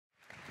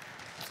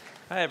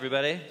Hi,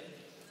 everybody.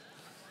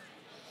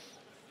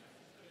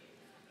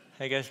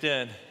 How you guys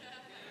doing?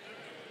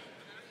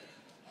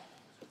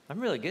 I'm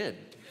really good.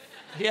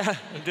 Yeah,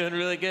 I'm doing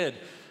really good.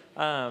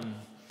 Man,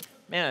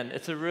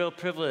 it's a real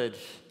privilege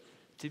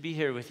to be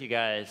here with you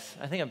guys.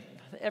 I think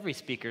every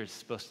speaker is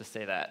supposed to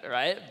say that,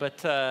 right?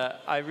 But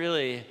I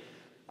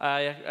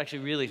actually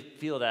really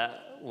feel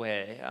that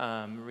way.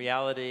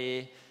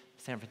 Reality,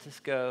 San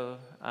Francisco,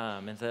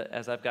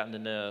 as I've gotten to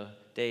know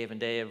Dave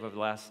over the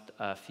last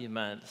few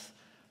months,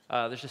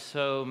 there's just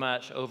so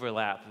much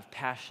overlap of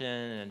passion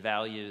and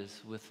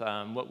values with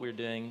what we're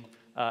doing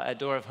at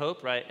Door of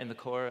Hope, right in the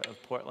core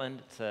of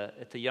Portland.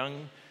 It's a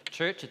young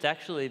church. It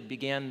actually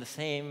began the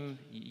same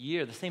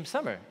year, the same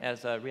summer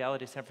as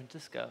Reality San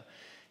Francisco.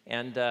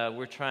 And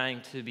we're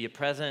trying to be a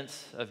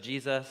presence of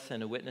Jesus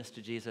and a witness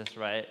to Jesus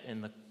right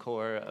in the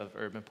core of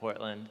urban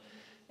Portland.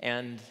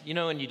 And you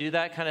know, when you do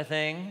that kind of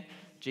thing,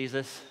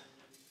 Jesus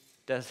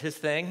does his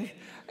thing,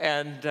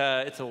 and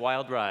it's a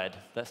wild ride.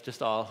 That's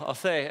just all I'll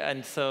say.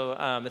 And so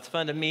it's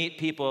fun to meet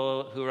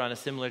people who are on a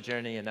similar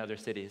journey in other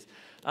cities.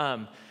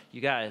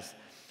 You guys,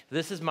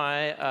 this is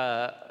my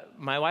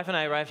wife and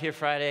I arrived here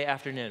Friday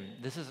afternoon.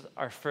 This is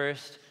our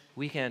first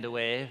weekend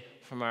away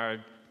from our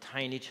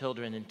tiny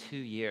children in 2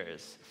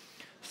 years.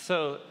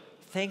 So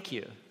thank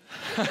you.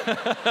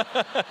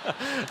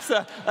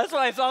 So that's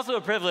why it's also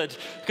a privilege,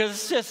 because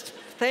it's just,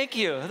 thank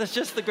you. That's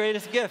just the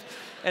greatest gift.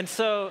 And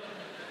so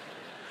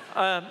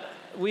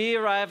we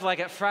arrived like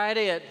at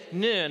Friday at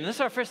noon. This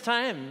is our first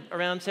time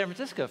around San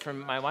Francisco for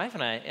my wife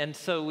and I. And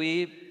so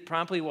we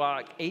promptly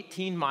walked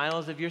 18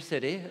 miles of your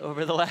city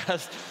over the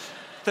last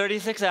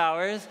 36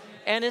 hours.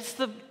 And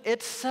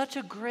it's such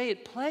a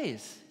great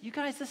place. You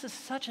guys, this is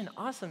such an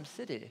awesome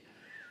city.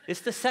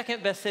 It's the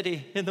second best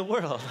city in the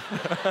world.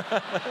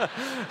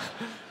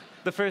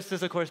 The first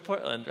is, of course,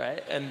 Portland,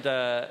 right? And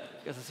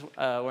this is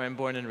where I'm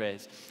born and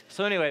raised.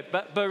 So anyway,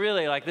 but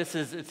really, like,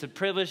 it's a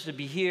privilege to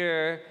be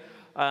here.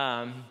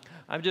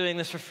 I'm doing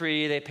this for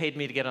free. They paid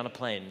me to get on a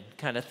plane,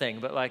 kind of thing.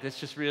 But like,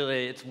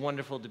 it's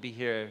wonderful to be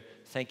here.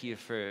 Thank you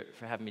for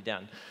having me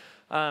down.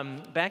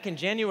 Back in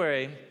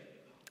January,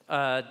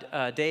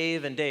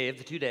 Dave,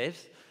 the two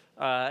Daves,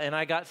 and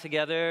I got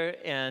together,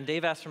 and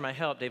Dave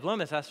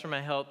Lomas asked for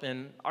my help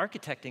in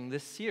architecting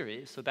this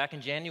series. So back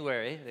in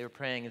January, they were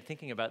praying and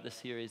thinking about this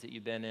series that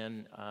you've been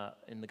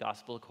in the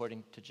Gospel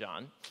according to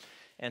John.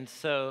 And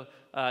so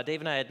Dave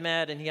and I had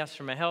met, and he asked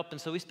for my help, and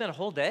so we spent a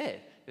whole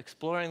day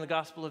exploring the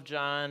Gospel of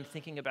John,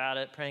 thinking about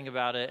it, praying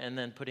about it, and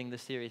then putting the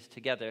series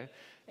together.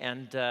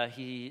 And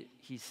he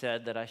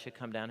said that I should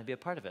come down and be a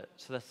part of it.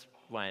 So that's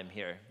why I'm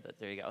here. But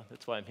there you go.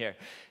 That's why I'm here.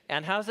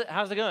 And how's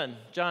it going,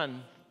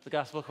 John? The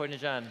Gospel according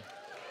to John.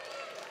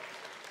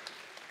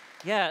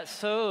 Yeah.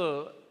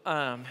 So,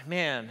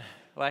 man,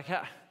 like,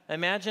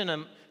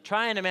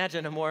 try and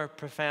imagine a more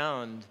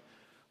profound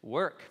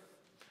work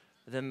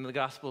than the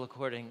Gospel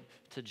according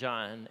to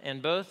John,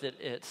 and both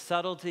its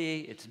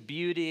subtlety, its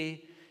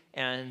beauty,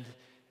 and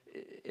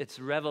its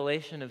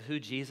revelation of who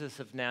Jesus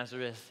of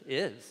Nazareth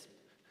is,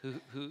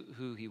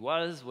 who he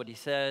was, what he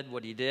said,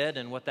 what he did,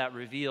 and what that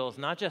reveals,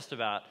 not just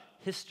about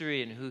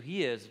history and who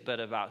he is, but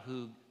about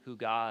who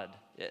God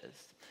is.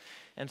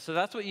 And so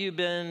that's what you've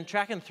been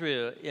tracking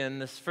through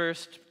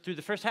through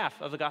the first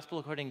half of the Gospel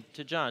according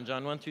to John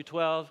 1 through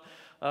 12,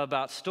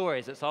 about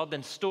stories. It's all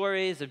been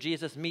stories of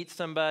Jesus meets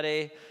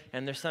somebody,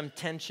 and there's some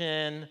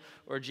tension,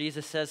 or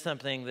Jesus says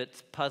something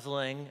that's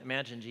puzzling.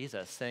 Imagine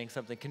Jesus saying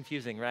something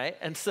confusing, right?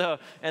 And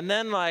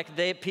then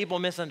people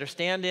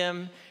misunderstand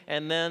him,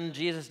 and then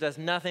Jesus does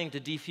nothing to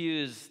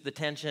defuse the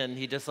tension.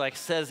 He just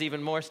says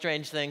even more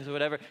strange things or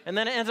whatever. And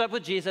then it ends up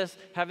with Jesus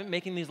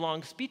making these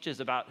long speeches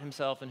about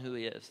himself and who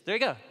he is. There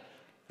you go,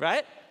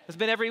 right? It's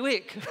been every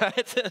week,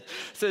 right?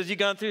 So as you've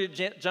gone through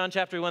John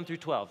chapter 1 through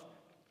 12.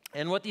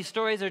 And what these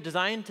stories are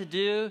designed to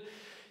do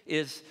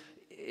is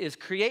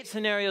create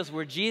scenarios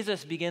where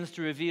Jesus begins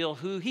to reveal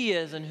who he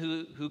is and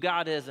who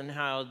God is, and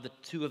how the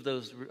two of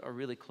those are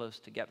really close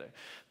together.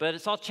 But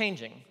it's all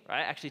changing,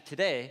 right? Actually,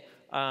 today,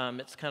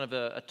 it's kind of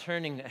a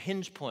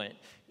hinge point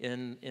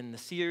in the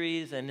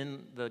series and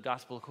in the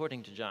Gospel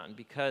according to John,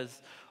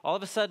 because all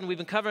of a sudden we've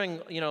been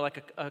covering,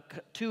 like a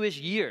 2-ish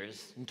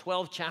years in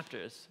 12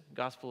 chapters,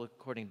 Gospel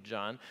according to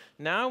John.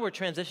 Now we're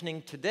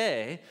transitioning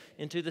today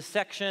into the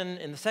section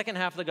in the second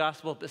half of the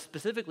Gospel, but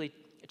specifically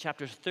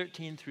chapters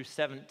 13 through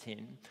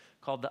 17,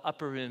 called the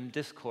Upper Room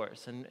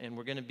Discourse. And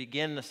we're going to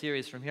begin the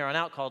series from here on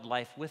out called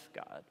Life with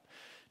God.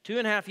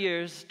 2.5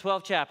 years,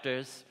 12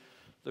 chapters,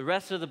 the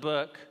rest of the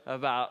book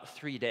about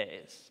 3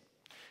 days.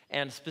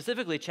 And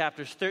specifically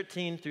chapters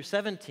 13 through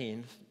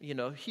 17,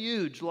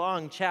 huge,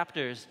 long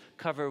chapters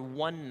cover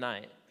one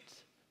night.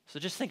 So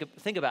just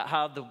think about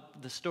how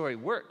the story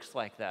works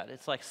like that.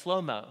 It's like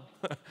slow-mo,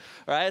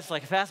 right? It's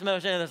like fast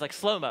motion, and it's like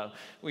slow-mo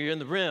when you're in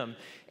the room.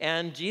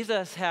 And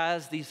Jesus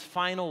has these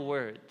final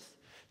words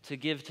to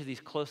give to these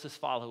closest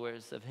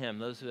followers of him,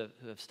 those who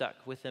have stuck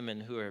with him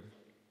and who are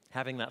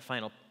having that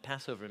final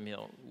Passover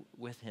meal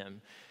with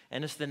him.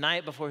 And it's the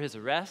night before his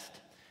arrest,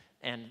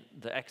 and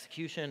the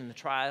execution and the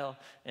trial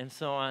and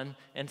so on.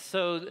 And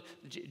so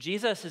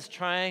Jesus is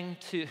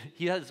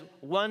he has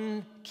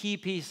one key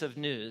piece of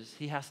news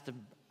he has to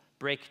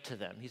break to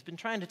them. He's been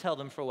trying to tell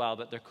them for a while,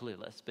 but they're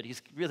clueless. But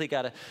he's really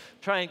got to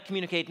try and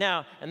communicate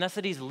now, and that's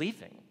that he's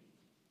leaving.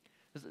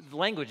 The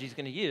language he's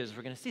going to use,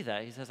 we're going to see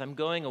that. He says, I'm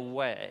going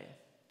away.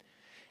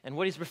 And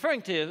what he's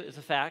referring to is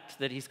the fact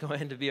that he's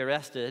going to be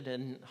arrested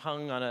and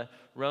hung on a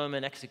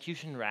Roman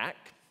execution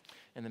rack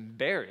and then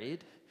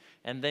buried,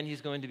 and then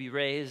he's going to be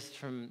raised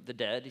from the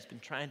dead. He's been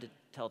trying to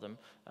tell them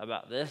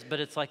about this,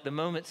 but it's like the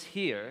moment's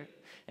here.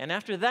 And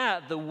after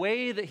that, the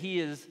way that he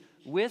is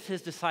with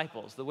his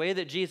disciples, the way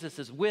that Jesus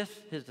is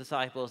with his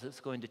disciples,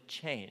 it's going to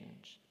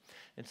change.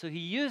 And so he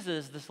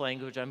uses this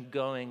language, I'm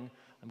going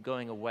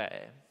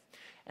away.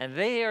 And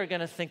they are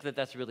going to think that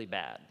that's really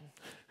bad.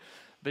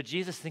 But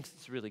Jesus thinks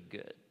it's really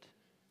good.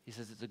 He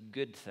says it's a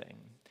good thing.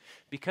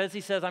 Because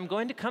he says, I'm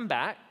going to come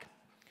back,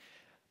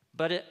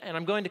 and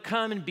I'm going to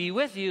come and be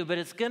with you, but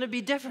it's going to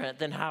be different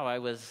than how I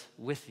was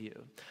with you.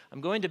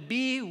 I'm going to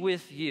be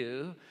with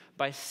you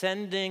by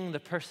sending the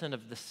person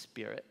of the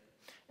Spirit.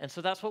 And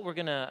so that's what we're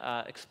going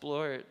to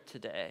explore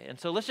today. And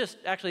so let's just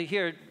actually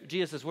hear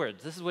Jesus'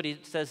 words. This is what he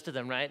says to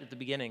them right at the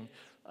beginning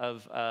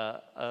of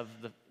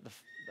the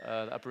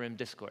Upper Room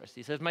Discourse.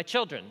 He says, my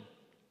children,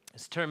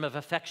 this term of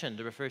affection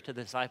to refer to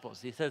the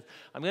disciples. He says,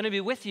 I'm going to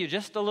be with you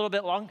just a little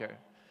bit longer.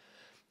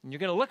 And you're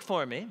going to look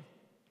for me.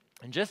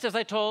 And just as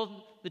I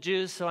told the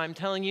Jews, so I'm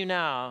telling you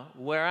now,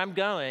 where I'm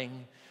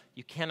going,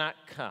 you cannot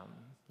come.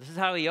 This is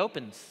how he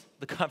opens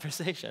the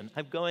conversation.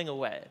 I'm going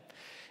away.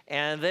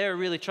 And they're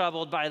really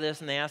troubled by this,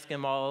 and they ask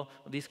him all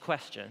of these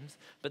questions.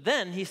 But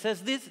then he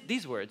says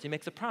these words. He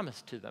makes a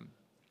promise to them.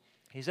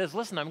 He says,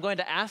 listen, I'm going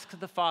to ask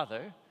the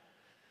Father,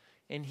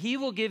 and he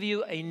will give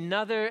you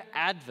another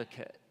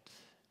advocate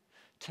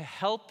to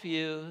help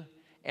you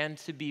and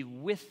to be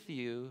with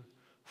you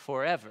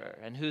forever.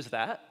 And who's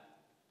that?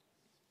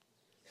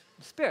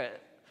 The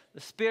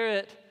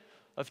Spirit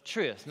of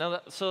truth.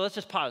 Now, so let's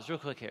just pause real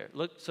quick here.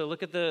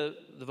 Look at the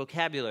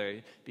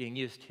vocabulary being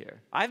used here.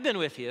 I've been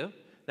with you.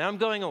 Now I'm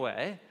going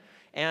away.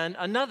 And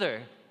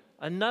another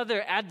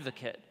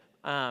advocate,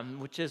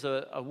 which is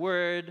a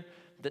word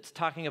that's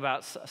talking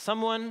about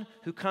someone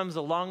who comes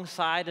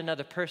alongside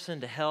another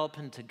person to help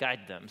and to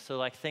guide them. So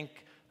like think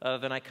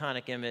of an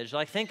iconic image.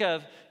 Like think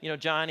of,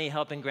 Johnny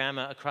helping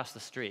grandma across the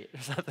street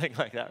or something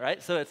like that,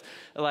 right? So it's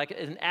like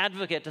an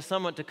advocate to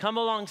someone to come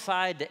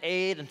alongside to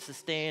aid and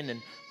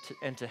sustain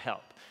and to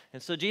help.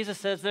 And so Jesus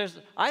says,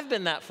 I've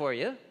been that for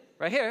you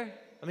right here.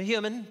 I'm a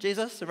human,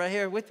 Jesus, I'm right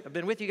here I've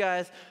been with you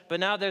guys, but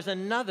now there's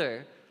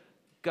another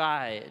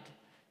guide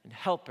and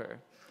helper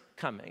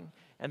coming,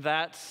 and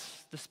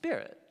that's the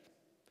Spirit.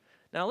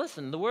 Now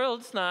listen, the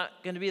world's not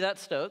going to be that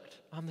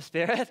stoked on the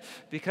Spirit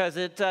because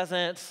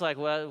it's like,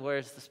 well,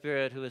 where's the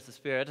Spirit? Who is the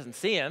Spirit? Doesn't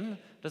see him,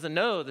 doesn't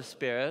know the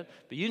Spirit,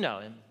 but you know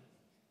him.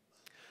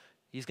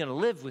 He's going to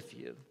live with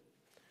you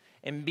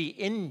and be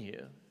in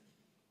you.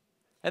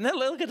 And then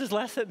look at this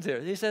last sentence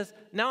here. He says,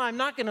 now I'm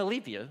not going to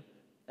leave you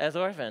as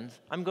orphans.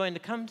 I'm going to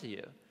come to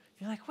you.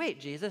 You're like, wait,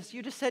 Jesus,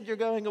 you just said you're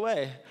going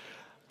away.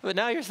 But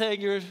now you're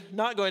saying you're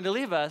not going to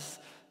leave us.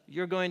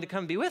 You're going to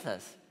come be with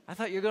us. I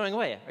thought you were going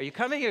away. Are you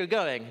coming or are you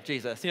going,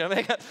 Jesus?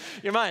 Make up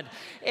your mind.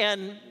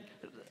 And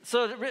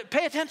so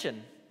pay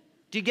attention.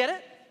 Do you get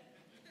it?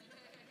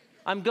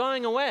 I'm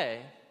going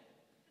away.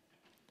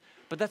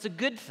 But that's a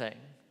good thing.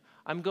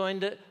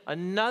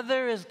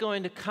 Another is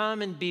going to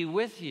come and be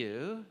with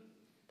you.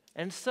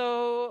 And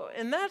so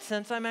in that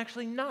sense, I'm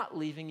actually not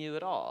leaving you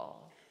at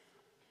all.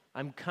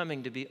 I'm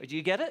coming to be, do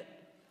you get it?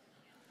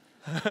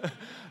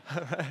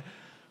 All right.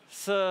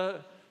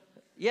 So,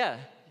 yeah,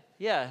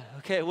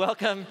 okay,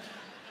 welcome.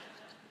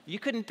 You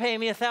couldn't pay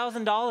me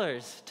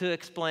 $1,000 to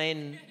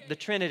explain the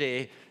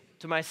Trinity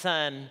to my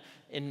son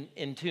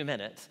in 2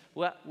 minutes.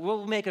 Well,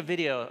 we'll make a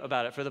video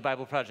about it for the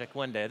Bible Project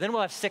one day. Then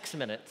we'll have 6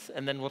 minutes,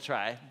 and then we'll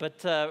try.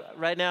 But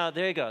right now,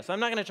 there you go. So I'm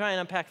not going to try and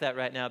unpack that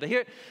right now. But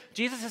here,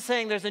 Jesus is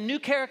saying there's a new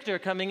character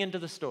coming into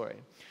the story.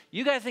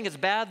 You guys think it's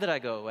bad that I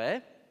go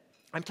away.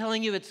 I'm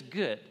telling you it's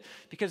good.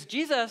 Because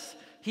Jesus,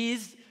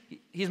 he's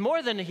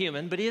more than a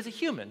human, but he is a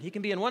human. He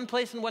can be in one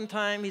place in one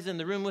time. He's in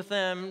the room with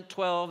them,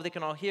 12. They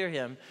can all hear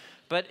him.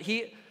 But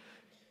if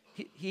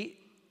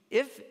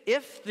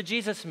the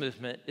Jesus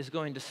movement is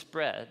going to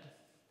spread,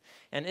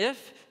 and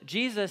if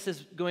Jesus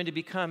is going to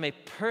become a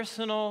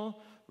personal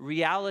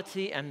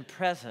reality and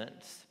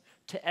presence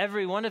to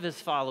every one of his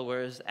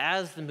followers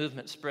as the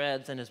movement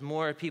spreads and as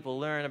more people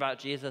learn about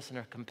Jesus and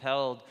are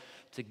compelled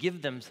to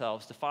give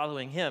themselves to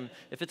following him,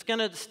 if it's going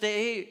to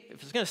stay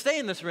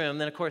in this room,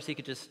 then of course he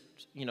could just,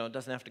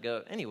 doesn't have to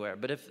go anywhere.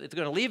 But if it's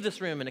going to leave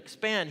this room and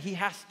expand, he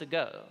has to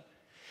go.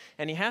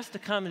 And he has to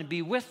come and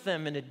be with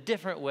them in a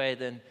different way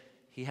than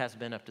he has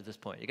been up to this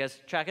point. You guys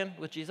tracking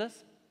with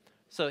Jesus?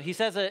 So he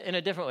says it in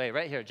a different way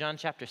right here, John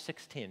chapter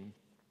 16.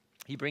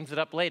 He brings it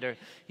up later.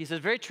 He says,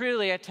 very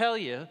truly, I tell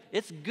you,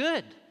 it's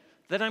good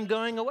that I'm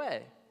going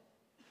away.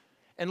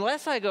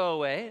 Unless I go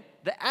away,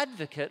 the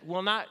advocate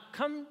will not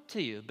come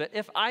to you. But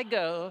if I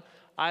go,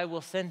 I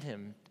will send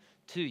him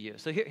to you.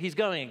 So here, he's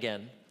going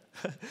again,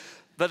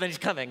 but then he's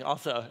coming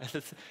also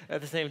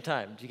at the same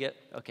time. Do you get,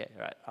 okay,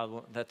 all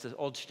right, that's an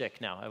old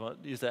shtick now. I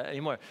won't use that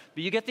anymore.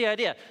 But you get the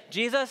idea.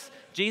 Jesus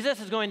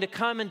is going to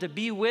come and to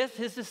be with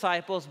his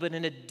disciples, but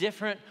in a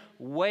different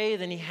way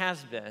than he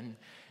has been.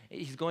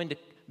 He's going to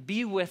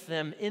be with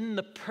them in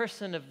the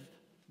person of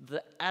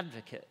the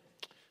advocate,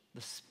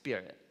 the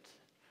Spirit.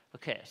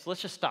 Okay, so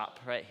let's just stop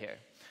right here.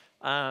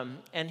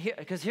 And here,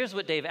 because here's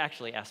what Dave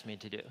actually asked me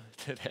to do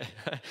today.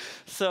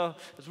 So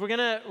we're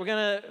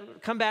gonna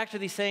come back to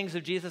these sayings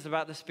of Jesus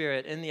about the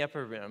Spirit in the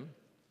upper room.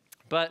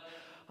 But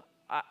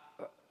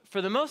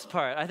for the most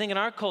part, I think in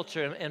our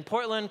culture, and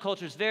Portland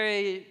culture is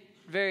very,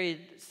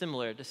 very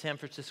similar to San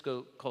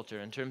Francisco culture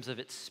in terms of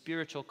its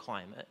spiritual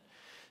climate.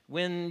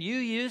 When you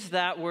use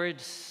that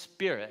word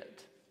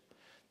Spirit,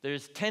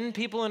 there's 10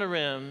 people in a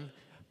room,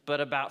 but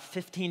about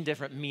 15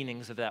 different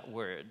meanings of that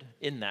word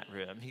in that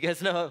room. You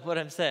guys know what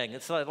I'm saying?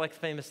 It's like the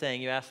famous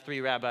saying, you ask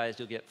 3 rabbis,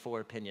 you'll get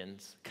 4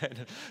 opinions kind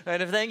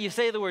of thing. You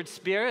say the word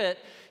Spirit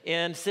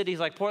in cities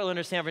like Portland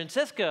or San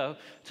Francisco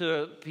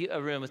to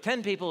a room with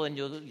 10 people, and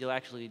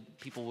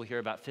people will hear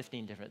about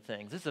 15 different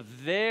things. It's a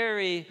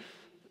very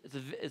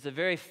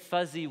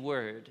fuzzy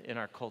word in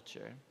our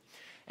culture.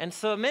 And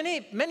so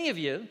many of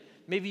you,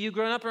 maybe you've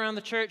grown up around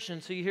the church,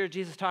 and so you hear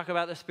Jesus talk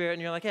about the Spirit,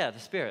 and you're like, yeah, the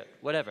Spirit,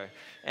 whatever.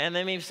 And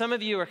then maybe some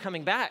of you are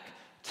coming back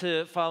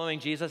to following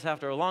Jesus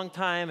after a long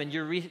time, and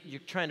you're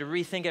trying to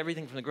rethink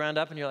everything from the ground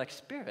up, and you're like,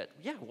 Spirit,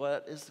 yeah,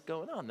 what is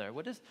going on there?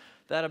 What is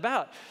that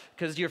about?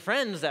 Because your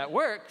friends at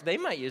work, they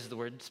might use the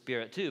word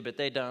Spirit too, but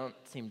they don't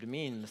seem to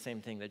mean the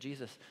same thing that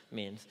Jesus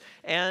means.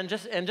 And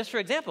just for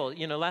example,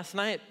 last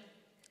night,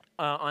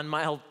 on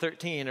mile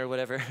 13 or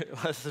whatever it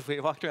was, as we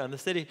walked around the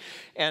city.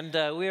 And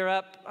we were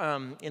up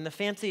in the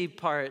fancy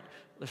part.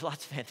 There's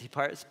lots of fancy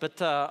parts,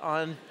 but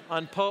on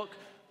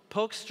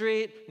Polk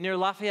Street near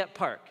Lafayette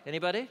Park.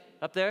 Anybody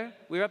up there?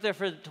 We were up there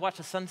to watch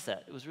the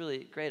sunset. It was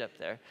really great up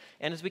there.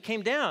 And as we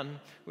came down,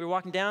 we were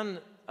walking down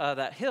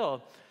that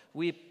hill,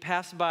 we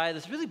passed by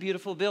this really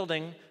beautiful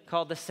building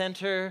called the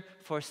Center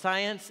for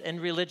Science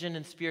and Religion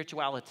and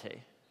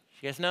Spirituality.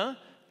 You guys know?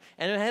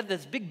 And it had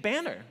this big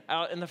banner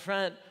out in the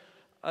front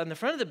on the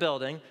front of the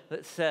building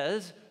that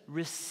says,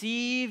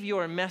 receive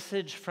your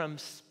message from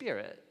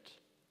Spirit.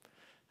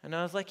 And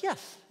I was like,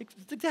 yes,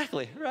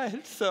 exactly,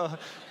 right. So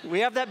we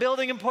have that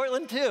building in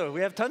Portland too.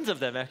 We have tons of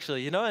them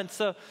actually, And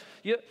so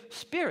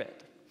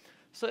Spirit.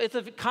 So it's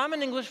a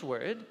common English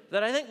word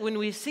that I think when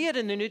we see it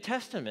in the New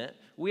Testament,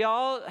 we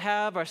all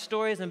have our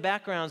stories and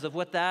backgrounds of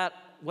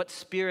what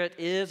Spirit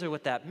is or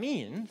what that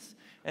means.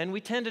 And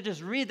we tend to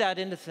just read that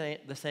into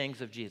the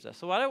sayings of Jesus.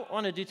 So what I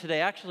want to do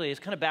today actually is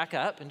kind of back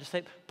up and just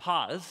say,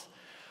 pause.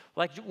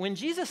 Like when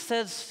Jesus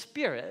says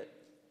Spirit,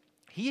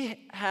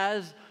 he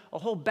has a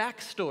whole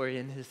backstory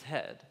in his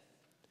head.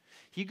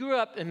 He grew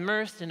up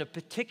immersed in a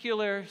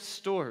particular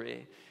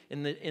story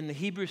in the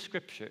Hebrew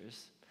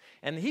Scriptures.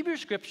 And the Hebrew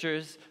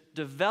Scriptures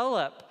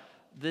develop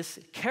this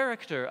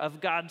character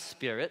of God's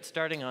Spirit,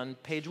 starting on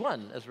page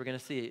 1, as we're going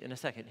to see in a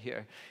second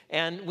here.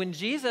 And when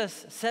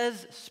Jesus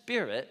says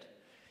Spirit,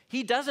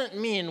 he doesn't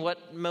mean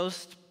what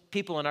most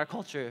people in our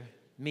culture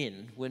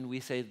mean when we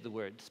say the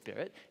word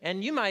Spirit.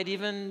 And you might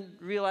even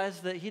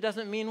realize that he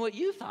doesn't mean what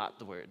you thought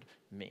the word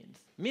means.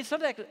 It means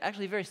something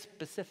actually very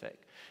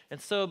specific. And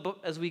so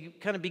as we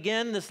kind of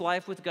begin this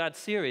Life with God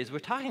series, we're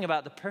talking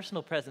about the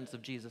personal presence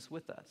of Jesus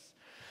with us.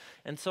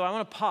 And so I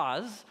want to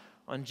pause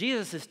on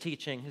Jesus'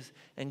 teachings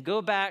and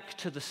go back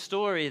to the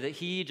story that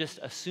he just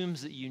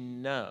assumes that you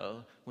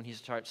know when he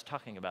starts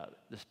talking about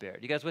the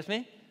Spirit. You guys with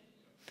me?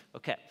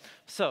 Okay,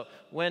 so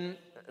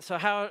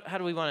how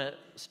do we want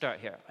to start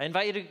here? I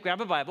invite you to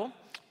grab a Bible,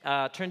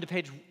 turn to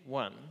page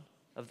 1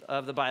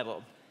 of the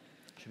Bible.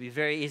 It should be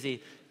very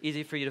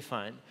easy for you to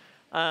find.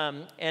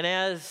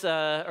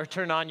 Or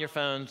turn on your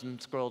phones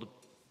and scroll to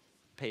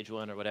page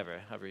 1 or whatever,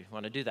 however you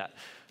want to do that.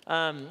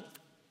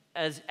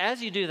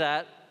 As you do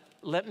that,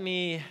 let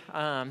me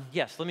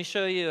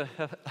show you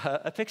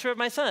a picture of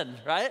my son,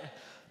 right?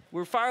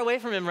 We're far away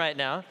from him right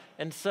now,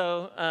 and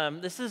so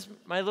this is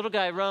my little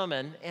guy,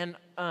 Roman, and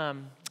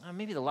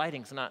maybe the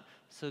lighting's not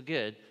so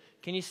good.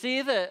 Can you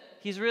see that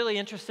he's really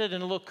interested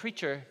in a little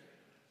creature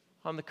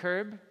on the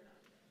curb?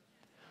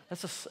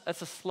 That's a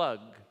slug.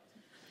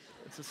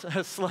 It's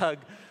a slug.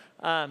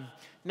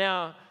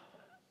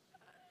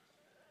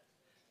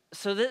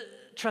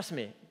 Trust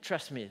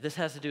me, this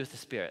has to do with the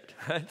Spirit,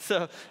 right?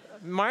 So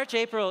March,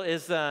 April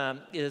is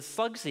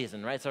slug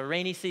season, right? It's a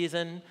rainy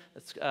season.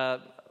 It's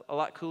a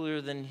lot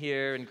cooler than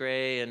here and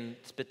gray and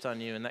spits on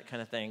you and that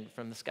kind of thing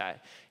from the sky.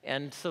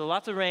 And so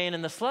lots of rain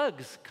and the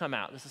slugs come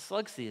out. This is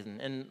slug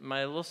season. And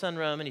my little son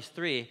Roman, he's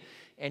 3,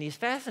 and he's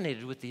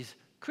fascinated with these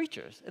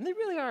creatures. And they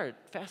really are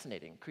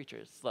fascinating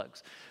creatures,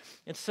 slugs.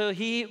 And so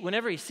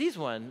whenever he sees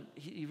one,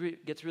 he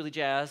gets really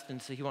jazzed,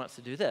 and so he wants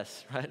to do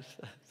this, right?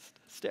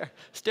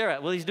 Stare at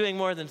it. Well, he's doing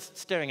more than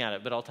staring at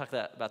it, but I'll talk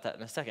about that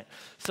in a second.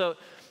 So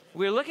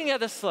we're looking at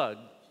this slug,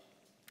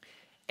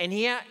 and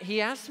he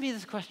asked me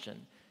this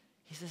question.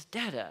 He says,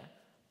 Dada,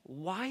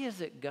 why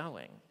is it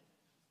going?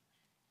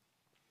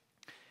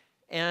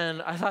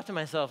 And I thought to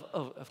myself,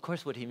 oh, of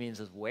course what he means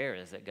is where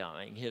is it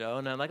going,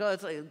 And I'm like, oh,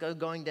 it's like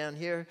going down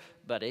here,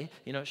 buddy.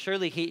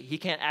 Surely he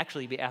can't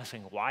actually be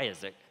asking why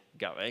is it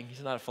going.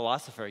 He's not a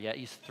philosopher yet.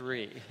 He's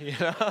 3,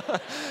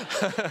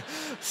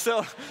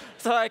 So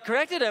I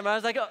corrected him. I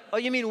was like, oh,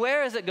 you mean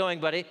where is it going,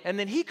 buddy? And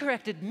then he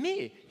corrected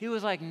me. He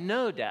was like,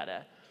 no,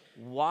 Dada,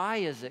 why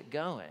is it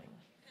going?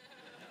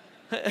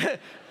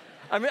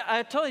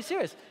 I'm totally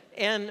serious.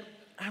 And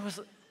I was,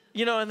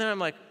 and then I'm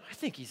like, I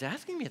think he's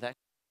asking me that.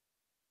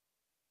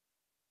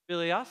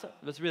 Really awesome.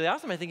 It was really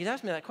awesome. I think he's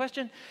asked me that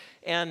question.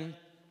 And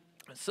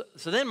so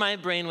then my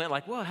brain went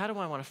like, whoa, how do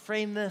I want to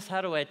frame this?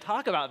 How do I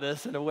talk about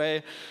this in a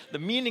way, the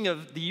meaning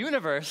of the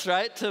universe,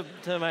 right? To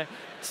my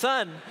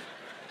son,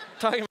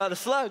 talking about a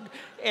slug.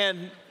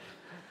 And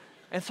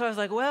so I was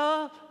like,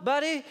 well,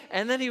 buddy.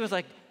 And then he was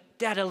like,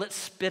 Dada, let's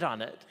spit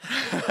on it.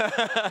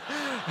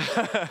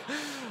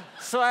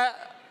 So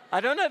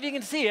I don't know if you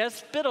can see, he has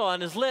spittle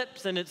on his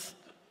lips, and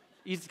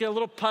he's got a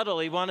little puddle.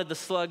 He wanted the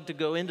slug to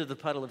go into the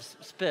puddle of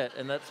spit,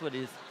 and that's what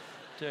he's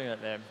doing right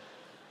there.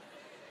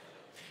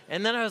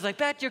 And then I was like,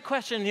 back to your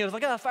question. And he was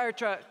like, oh, fire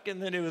truck. And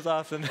then he was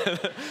off. And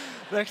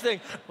next thing,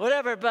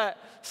 whatever. But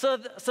so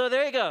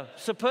there you go.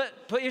 So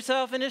put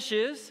yourself in his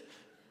shoes,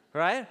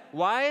 right?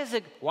 Why is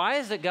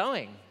it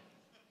going?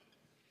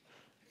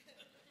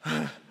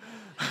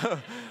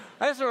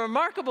 That's a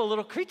remarkable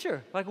little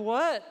creature. Like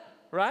what,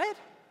 right?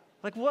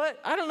 Like what?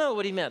 I don't know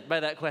what he meant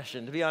by that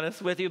question, to be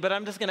honest with you, but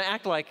I'm just going to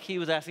act like he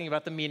was asking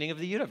about the meaning of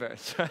the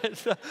universe, right?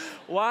 So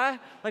why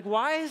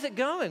is it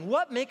going?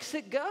 What makes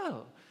it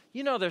go?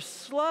 There's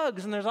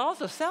slugs and there's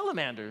also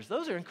salamanders.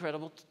 Those are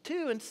incredible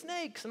too, and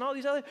snakes and all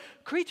these other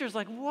creatures.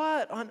 Like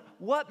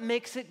what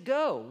makes it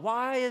go?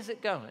 Why is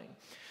it going?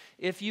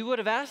 If you would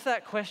have asked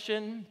that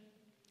question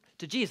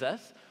to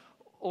Jesus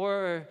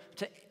or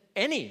to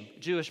any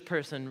Jewish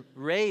person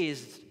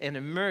raised and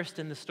immersed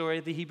in the story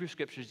of the Hebrew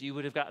Scriptures, you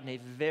would have gotten a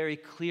very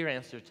clear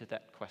answer to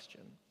that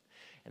question.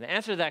 And the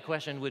answer to that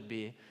question would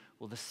be,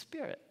 well, the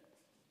Spirit.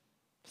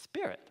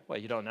 Spirit.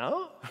 What, you don't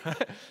know?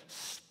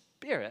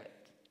 Spirit.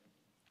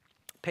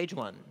 Page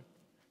 1.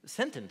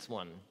 Sentence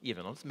 1,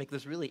 even. Let's make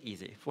this really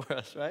easy for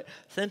us, right?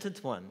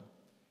 Sentence 1.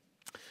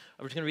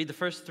 We're just going to read the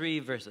first 3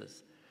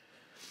 verses.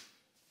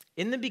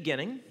 In the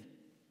beginning,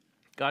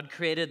 God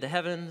created the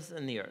heavens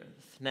and the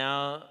earth.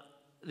 Now,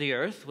 the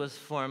earth was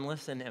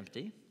formless and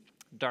empty.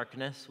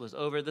 Darkness was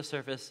over the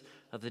surface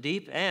of the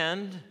deep.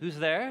 And who's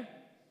there?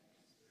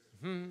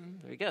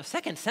 There you go.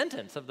 Second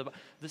sentence of the Bible.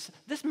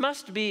 This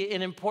must be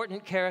an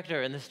important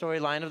character in the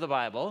storyline of the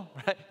Bible,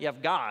 right? You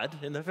have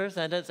God in the first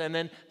sentence, and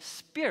then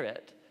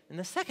Spirit in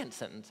the second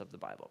sentence of the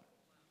Bible.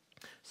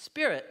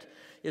 Spirit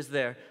is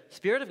there,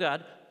 Spirit of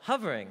God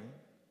hovering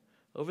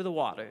over the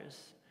waters.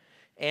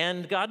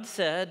 And God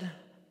said,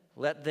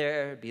 let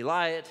there be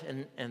light,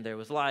 and there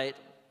was light.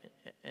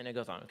 And it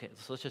goes on. Okay,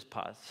 so let's just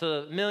pause.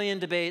 So a million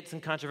debates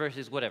and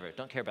controversies, whatever.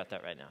 Don't care about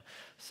that right now.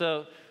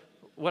 So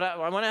what I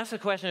want to ask the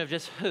question of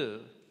just who?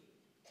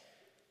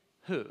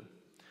 Who?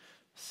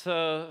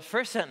 So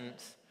first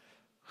sentence,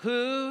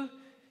 who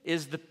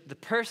is the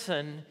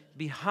person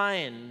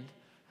behind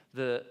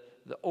the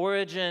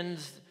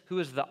origins, who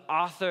is the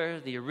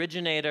author, the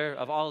originator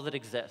of all that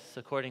exists,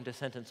 according to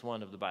sentence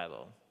 1 of the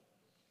Bible?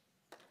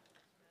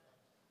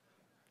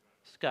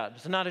 God.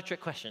 It's not a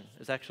trick question.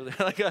 It's actually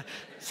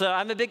so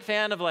I'm a big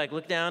fan of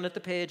look down at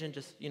the page and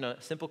just,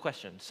 simple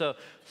question. So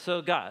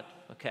God,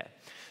 okay.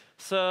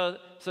 So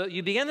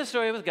you begin the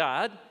story with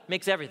God,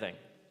 makes everything.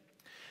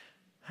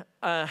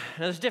 Now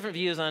there's different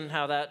views on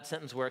how that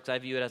sentence works. I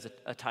view it as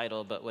a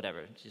title, but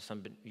whatever. Just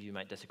some you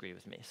might disagree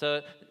with me.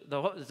 So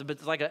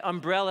it's like an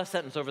umbrella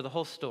sentence over the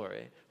whole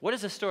story. What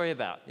is the story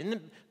about?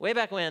 Way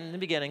back when, in the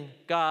beginning,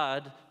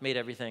 God made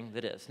everything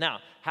that is. Now,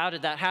 how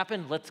did that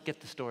happen? Let's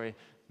get the story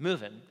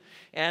moving.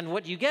 And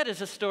what you get is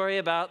a story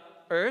about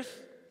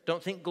earth.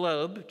 Don't think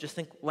globe, just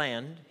think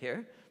land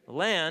here. The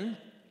land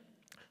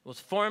was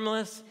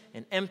formless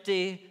and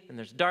empty, and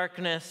there's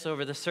darkness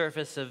over the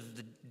surface of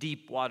the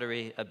deep,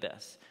 watery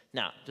abyss.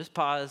 Now, just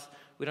pause.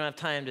 We don't have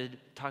time to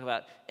talk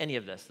about any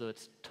of this, though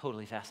it's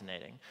totally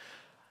fascinating.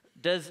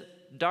 Does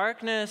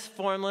darkness,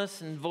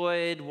 formless and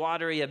void,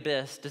 watery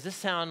abyss, does this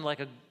sound like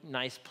a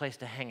nice place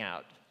to hang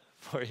out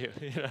for you?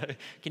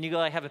 Can you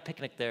go have a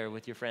picnic there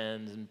with your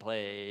friends and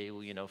play,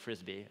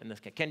 frisbee?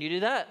 Can you do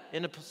that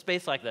in a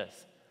space like this?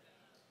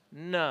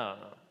 No.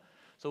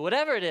 So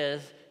whatever it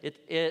is,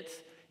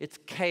 it's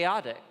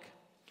chaotic.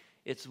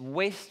 It's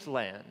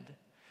wasteland.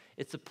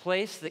 It's a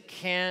place that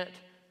can't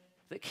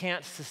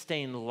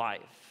sustain life.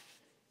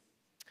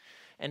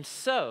 And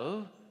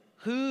so,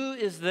 who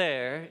is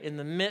there in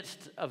the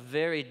midst of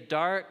very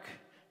dark,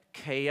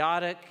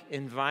 chaotic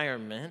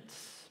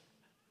environments,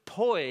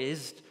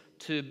 poised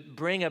to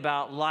bring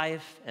about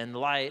life and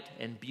light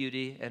and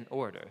beauty and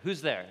order?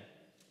 Who's there?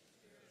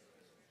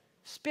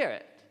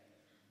 Spirit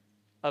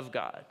of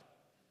God.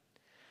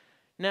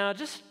 Now,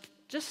 just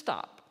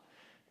stop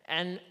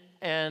and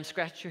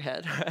scratch your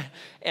head,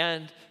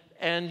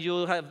 and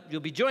you'll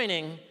be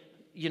joining,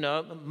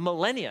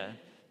 millennia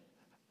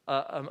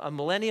a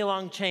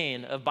millennia-long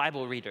chain of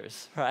Bible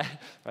readers, right?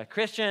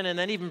 Christian and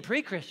then even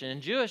pre-Christian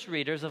and Jewish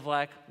readers of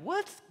like,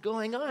 what's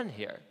going on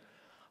here?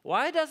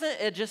 Why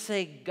doesn't it just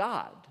say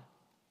God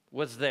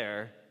was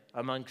there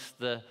amongst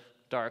the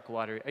dark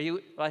water? Are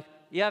you like,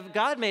 you have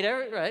God made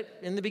everything, right?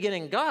 In the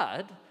beginning,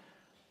 God.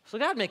 So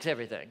God makes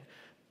everything.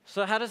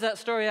 So how does that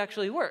story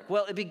actually work?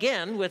 Well, it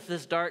began with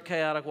this dark,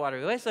 chaotic,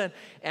 watery wasteland,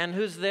 and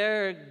who's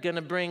there going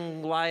to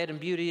bring light and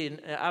beauty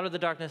and out of the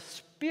darkness?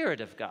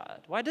 Spirit of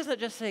God. Why doesn't it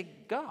just say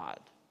God?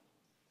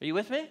 Are you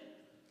with me?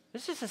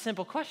 It's just a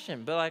simple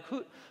question, but like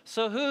who?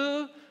 So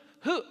who?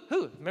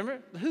 Remember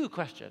the who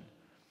question.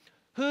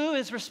 Who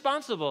is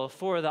responsible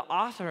for the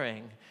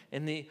authoring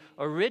and the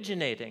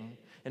originating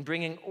and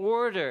bringing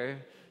order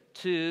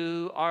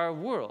to our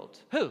world?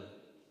 Who?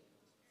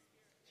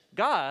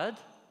 God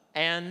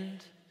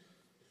and...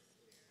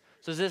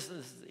 So is this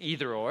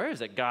either or?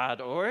 Is it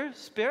God or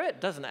Spirit?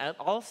 Doesn't at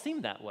all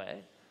seem that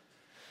way.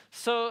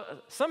 So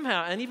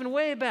somehow, and even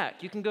way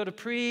back, you can go to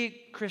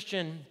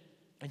pre-Christian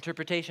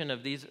interpretation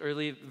of these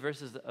early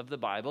verses of the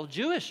Bible.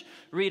 Jewish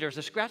readers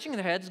are scratching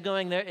their heads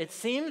going there. It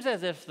seems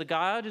as if the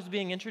God who's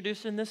being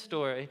introduced in this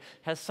story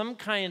has some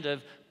kind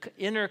of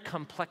inner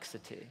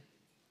complexity,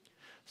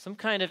 some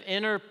kind of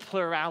inner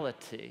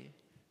plurality,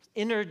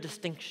 inner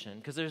distinction,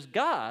 because there's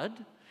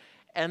God,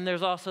 and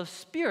there's also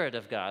Spirit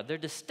of God. They're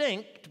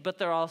distinct, but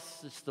they're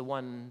also it's the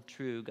one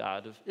true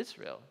God of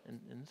Israel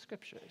in the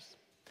Scriptures.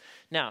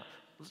 Now,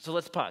 so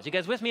let's pause. You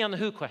guys with me on the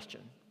who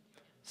question?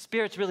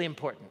 Spirit's really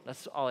important.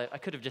 That's all I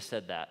could have just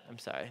said that. I'm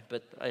sorry,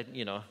 but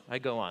I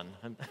go on.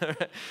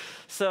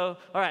 So,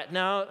 all right,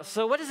 now,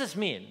 so what does this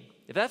mean?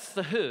 If that's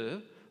the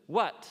who,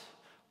 what?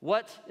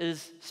 What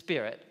is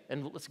Spirit?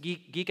 And let's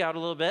geek out a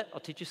little bit. I'll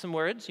teach you some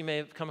words. You may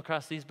have come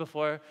across these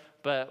before,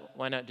 but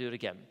why not do it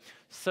again?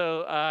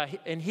 So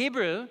in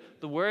Hebrew,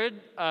 the word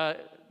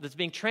that's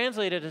being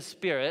translated as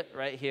spirit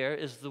right here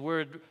is the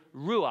word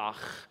ruach.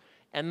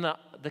 And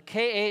the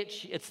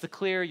KH, it's the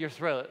clear your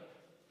throat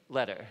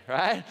letter,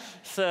 right?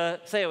 So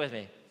say it with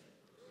me.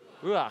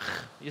 Ruach.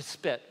 You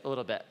spit a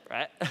little bit,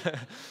 right?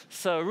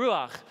 So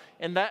ruach.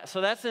 And so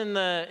that's in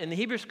the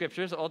Hebrew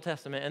Scriptures, the Old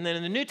Testament. And then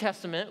in the New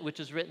Testament, which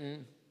is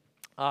written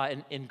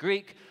in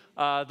Greek,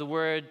 the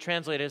word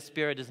translated as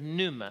spirit is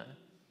pneuma.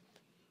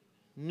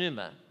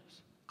 Pneuma.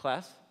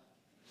 Class?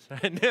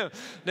 Sorry,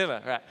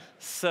 pneuma, right.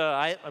 So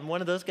I'm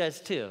one of those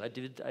guys too. I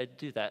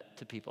do that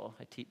to people.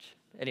 I teach.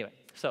 Anyway,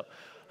 so,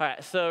 all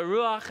right, so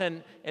ruach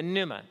and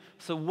pneuma.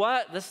 So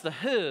what, this is the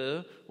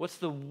who, what's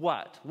the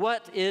what?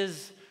 What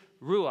is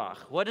ruach?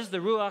 What is the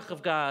ruach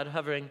of God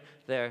hovering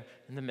there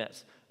in the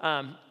midst?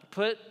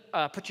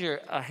 Put your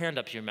hand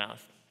up to your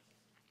mouth.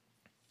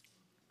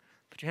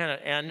 Put your hand up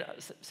and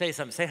say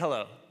something. Say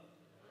hello.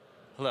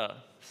 Hello.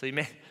 So you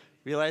may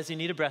realize you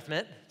need a breath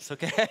mint. It's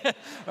okay. All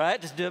right,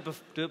 just do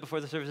it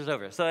before the service is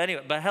over. So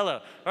anyway, but hello.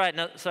 All right,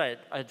 no, sorry,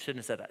 I shouldn't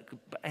have said that.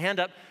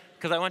 Hand up,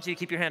 because I want you to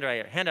keep your hand right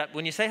here. Hand up.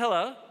 When you say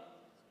hello,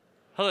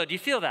 hello, do you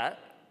feel that?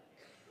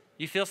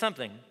 You feel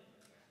something.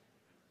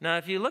 Now,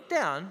 if you look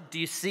down, do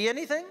you see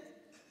anything?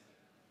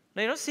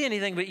 No, you don't see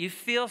anything, but you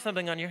feel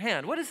something on your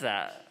hand. What is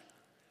that?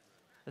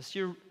 It's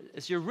your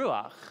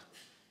ruach.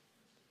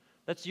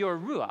 That's your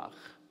ruach.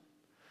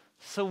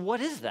 So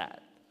what is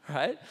that?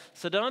 Right?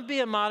 So don't be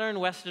a modern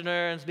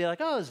Westerner and be like,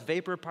 oh, it's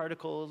vapor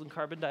particles and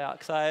carbon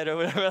dioxide or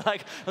whatever.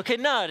 Like, okay,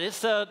 no,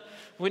 it's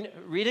when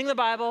reading the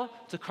Bible,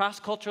 it's a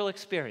cross-cultural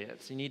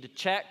experience. You need to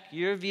check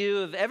your view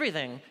of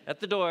everything at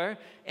the door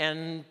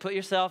and put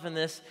yourself in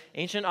this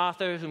ancient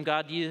author whom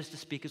God used to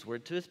speak his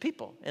word to his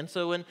people. And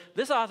so when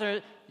this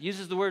author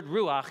uses the word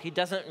ruach, he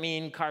doesn't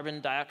mean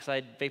carbon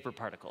dioxide vapor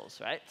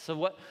particles, right? So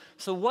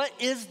what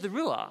is the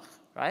ruach,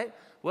 right?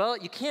 Well,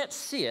 you can't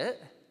see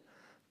it,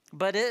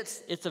 but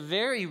it's a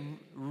very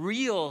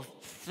real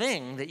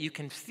thing that you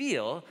can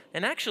feel.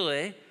 And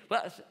actually,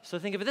 well, so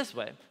think of it this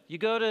way. You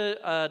go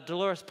to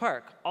Dolores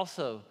Park,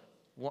 also,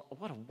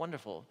 what a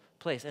wonderful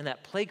place. And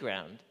that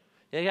playground,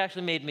 it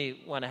actually made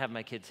me want to have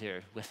my kids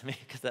here with me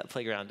because that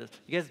playground is,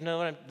 you guys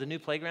know the new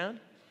playground?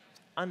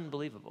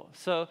 Unbelievable.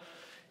 So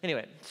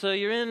anyway, so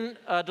you're in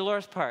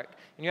Dolores Park,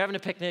 and you're having a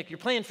picnic. You're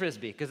playing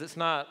Frisbee because it's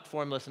not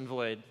formless and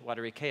void,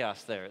 watery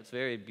chaos there. It's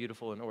very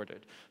beautiful and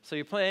ordered. So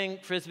you're playing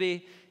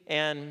Frisbee,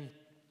 and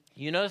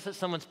you notice that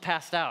someone's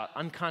passed out,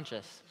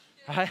 unconscious,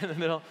 right in the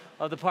middle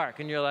of the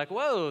park. And you're like,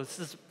 whoa,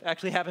 this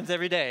actually happens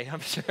every day, I'm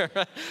sure.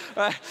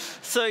 Right?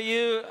 So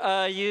you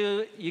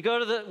go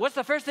to what's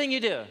the first thing you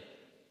do?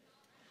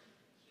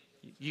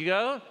 You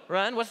go,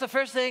 run. What's the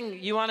first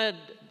thing you got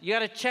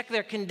to check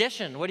their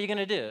condition. What are you going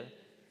to do?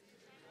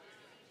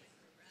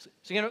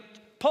 So you're going to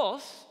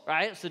pulse,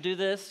 right? So do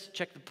this,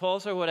 check the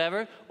pulse or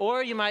whatever.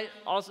 Or you might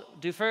also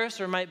do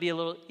first, or might be a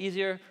little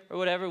easier or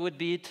whatever, would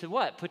be to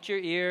what? Put your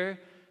ear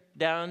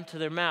down to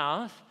their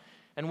mouth.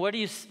 And what are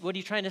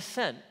you trying to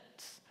sense?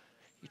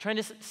 You're trying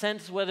to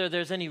sense whether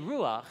there's any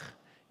ruach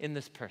in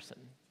this person.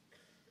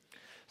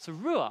 So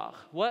ruach,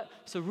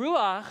 So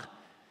ruach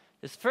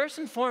is first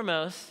and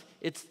foremost,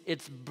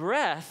 it's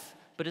breath,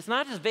 but it's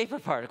not just vapor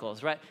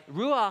particles, right?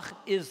 Ruach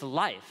is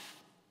life.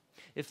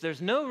 If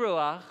there's no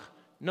ruach,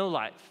 no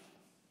life.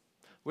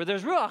 Where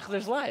there's ruach,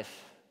 there's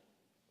life.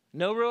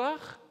 No ruach,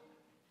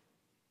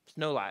 there's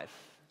no life.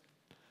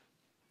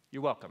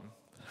 You're welcome.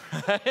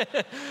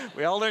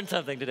 We all learned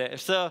something today.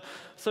 So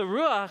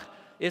ruach,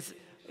 it's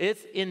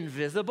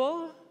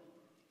invisible,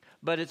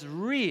 but it's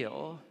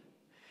real.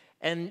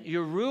 And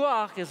your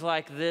ruach is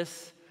like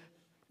this,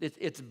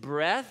 it's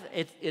breath,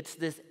 it's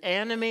this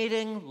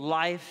animating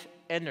life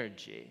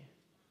energy.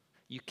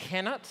 You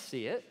cannot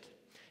see it.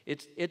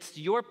 It's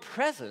your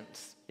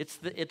presence.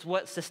 It's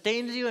what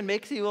sustains you and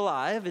makes you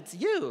alive. It's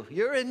you.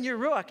 You're in your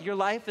ruach. Your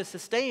life is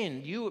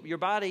sustained. Your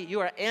body, you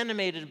are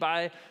animated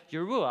by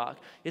your ruach.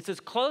 It's as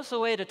close a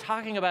way to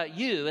talking about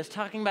you as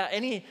talking about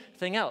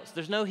anything else.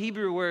 There's no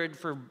Hebrew word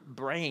for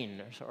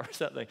brain or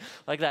something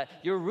like that.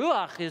 Your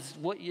ruach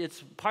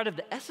it's part of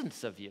the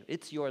essence of you.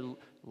 It's your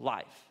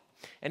life.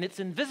 And it's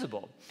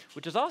invisible,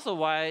 which is also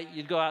why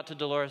you'd go out to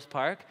Dolores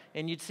Park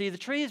and you'd see the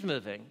trees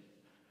moving.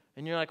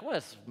 And you're like,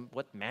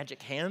 what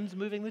magic hands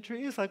moving the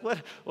trees? Like,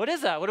 what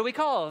is that? What do we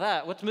call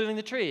that? What's moving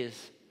the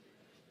trees?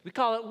 We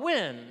call it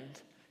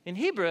wind. In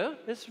Hebrew,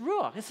 it's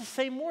ruach. It's the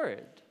same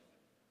word.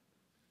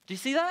 Do you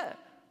see that?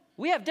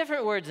 We have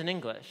different words in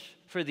English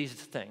for these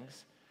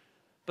things.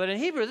 But in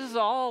Hebrew, this is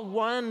all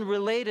one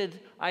related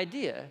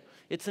idea.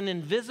 It's an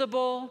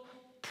invisible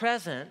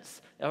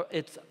presence.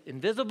 It's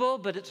invisible,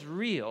 but it's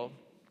real.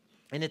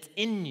 And it's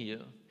in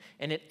you.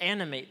 And it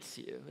animates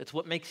you. It's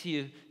what makes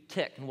you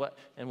tick and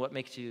what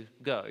makes you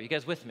go. Are you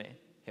guys with me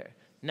here?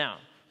 Now,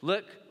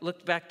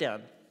 look back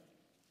down.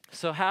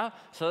 So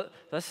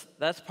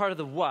that's part of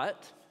the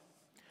what.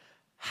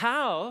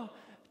 How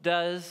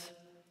does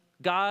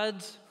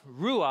God's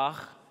ruach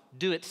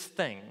do its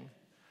thing?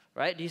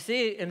 Right? Do you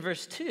see in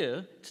verse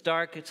 2, it's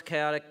dark, it's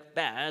chaotic,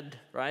 bad,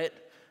 right?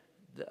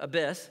 The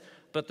abyss.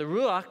 But the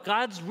ruach,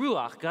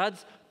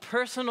 God's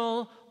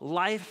personal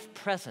life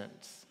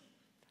presence,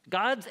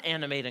 God's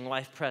animating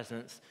life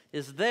presence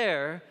is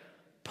there,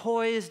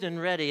 poised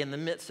and ready in the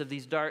midst of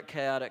these dark,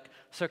 chaotic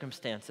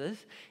circumstances.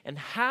 And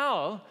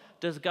how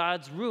does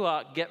God's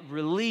ruach get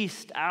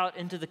released out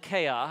into the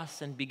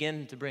chaos and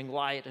begin to bring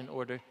light and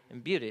order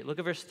and beauty? Look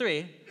at verse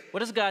 3.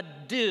 What does God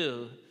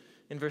do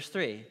in verse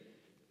 3?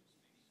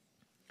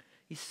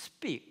 He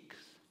speaks.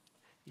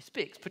 He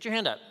speaks. Put your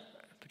hand up.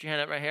 Put your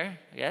hand up right here.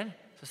 Again.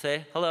 So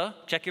say hello.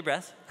 Check your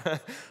breath.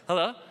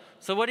 Hello.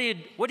 So what are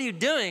you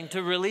doing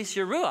to release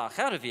your ruach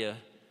out of you?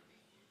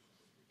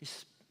 You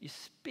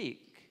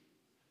speak.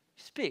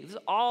 You speak.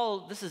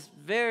 This is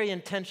very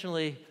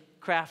intentionally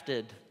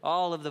crafted.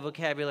 All of the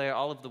vocabulary,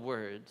 all of the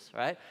words,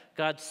 right?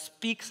 God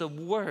speaks a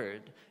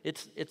word.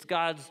 It's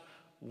God's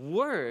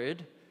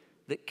word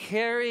that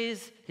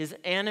carries his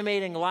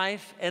animating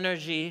life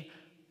energy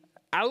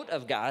out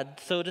of God,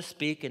 so to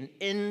speak, and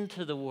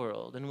into the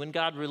world. And when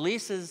God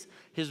releases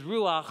his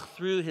ruach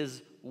through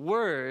his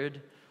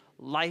word,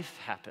 life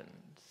happens.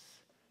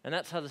 And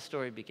that's how the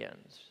story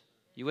begins.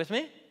 You with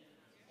me?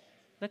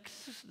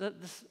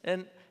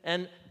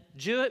 And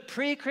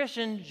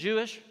pre-Christian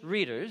Jewish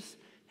readers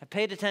have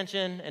paid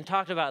attention and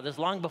talked about this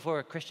long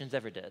before Christians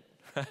ever did.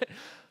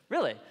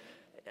 Really.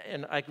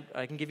 And I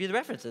can give you the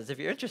references if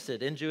you're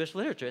interested in Jewish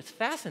literature. It's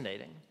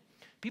fascinating.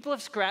 People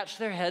have scratched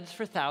their heads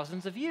for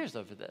thousands of years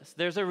over this.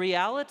 There's a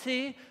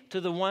reality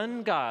to the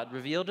one God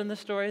revealed in the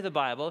story of the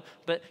Bible,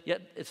 but yet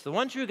it's the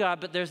one true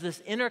God, but there's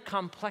this inner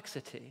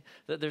complexity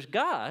that there's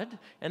God,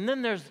 and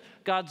then there's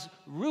God's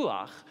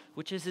ruach,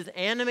 which is his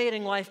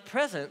animating life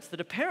presence that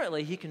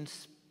apparently he can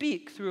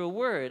speak through a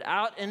word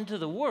out into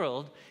the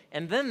world,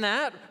 and then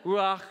that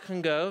ruach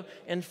can go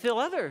and fill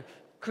other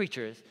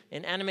creatures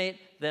and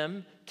animate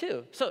them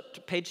too. So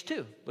page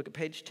 2, look at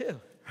page 2,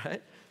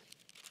 right?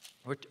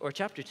 Or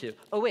chapter 2.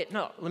 Oh, wait,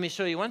 no, let me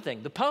show you one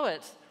thing. The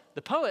poets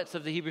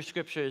of the Hebrew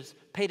Scriptures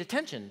paid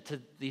attention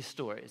to these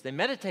stories. They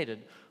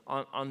meditated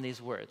on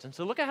these words. And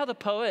so look at how the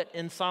poet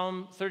in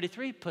Psalm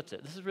 33 puts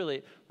it. This is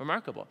really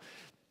remarkable.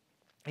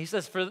 He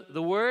says, for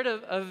the word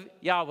of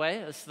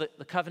Yahweh, that's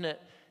the covenant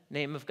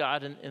name of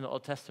God in the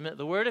Old Testament,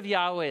 the word of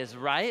Yahweh is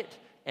right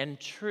and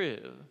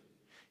true.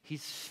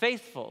 He's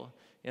faithful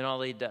in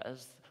all he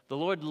does. The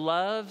Lord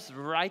loves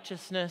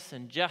righteousness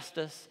and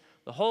justice.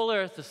 The whole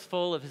earth is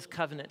full of his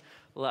covenant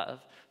love.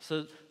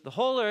 So the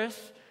whole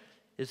earth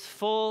is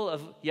full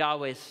of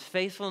Yahweh's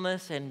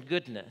faithfulness and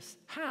goodness.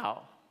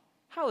 How?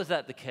 How is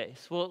that the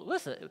case? Well,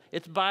 listen,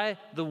 it's by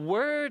the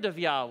word of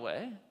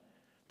Yahweh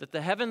that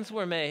the heavens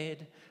were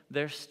made,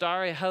 their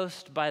starry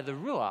host by the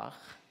ruach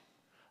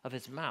of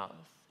his mouth.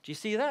 Do you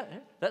see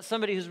that? That's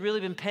somebody who's really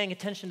been paying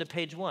attention to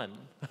page 1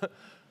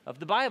 of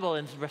the Bible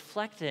and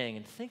reflecting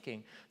and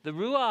thinking. The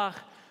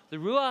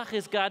ruach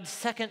is God's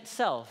second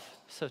self,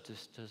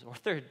 or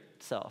third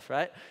self,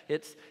 right?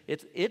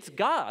 It's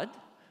God,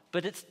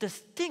 but it's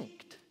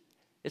distinct.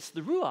 It's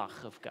the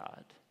ruach of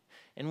God.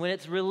 And when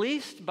it's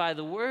released by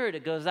the word,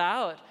 it goes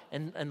out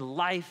and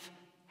life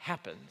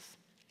happens.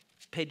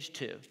 Page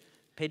 2,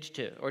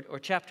 or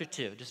chapter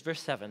 2, just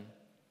verse 7.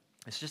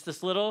 It's just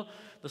this little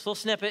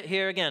snippet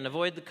here again.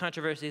 Avoid the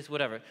controversies,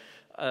 whatever.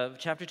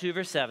 Chapter 2,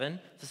 verse 7.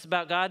 This is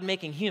about God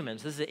making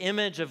humans. This is the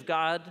image of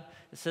God.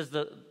 It says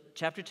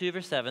chapter 2,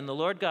 verse 7, the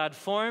Lord God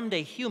formed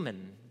a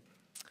human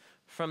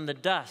from the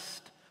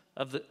dust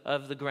of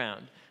the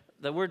ground.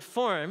 The word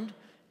formed,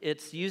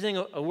 it's using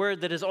a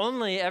word that is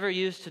only ever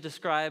used to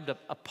describe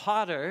a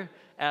potter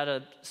at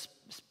a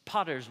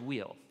potter's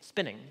wheel,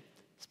 spinning.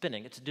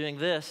 It's doing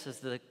this as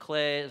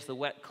the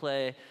wet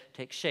clay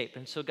takes shape.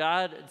 And so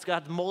it's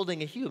God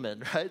molding a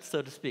human, right,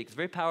 so to speak. It's a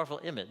very powerful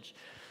image.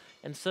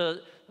 And so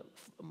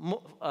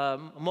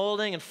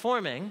molding and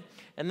forming,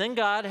 and then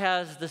God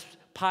has this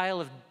pile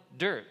of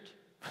dirt.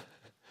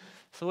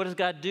 So what does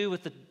God do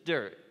with the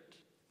dirt?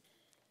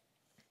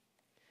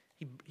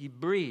 He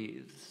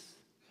breathes.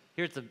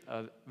 Here it's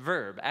a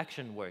verb,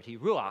 action word. He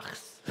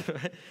ruachs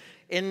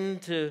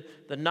into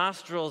the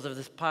nostrils of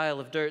this pile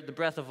of dirt, the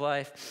breath of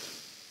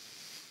life.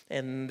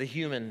 And the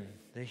human,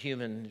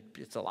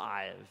 it's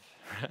alive.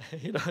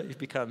 He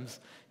becomes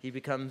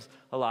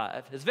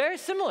alive. It's very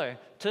similar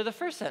to the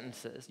first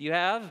sentences. You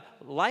have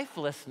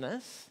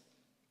lifelessness,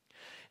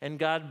 and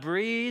God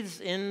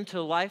breathes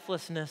into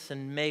lifelessness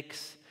and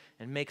makes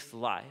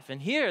life.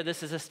 And here,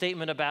 this is a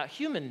statement about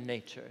human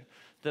nature,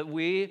 that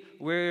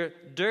we're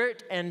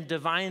dirt and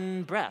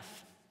divine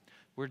breath.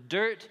 We're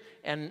dirt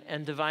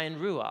and divine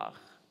ruach.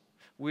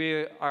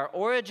 Our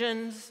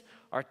origins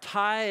are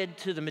tied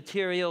to the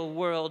material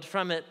world.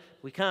 From it,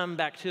 we come,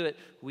 back to it,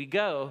 we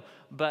go.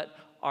 But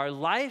our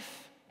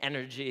life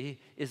energy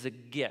is a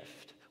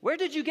gift. Where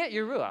did you get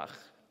your ruach?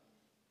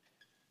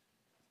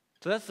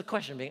 So that's the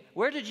question.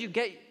 Where'd you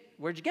get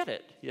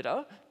it?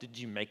 Did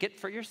you make it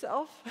for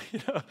yourself?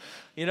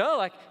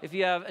 Like if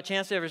you have a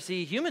chance to ever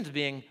see humans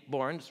being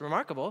born, it's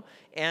remarkable,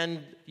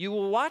 and you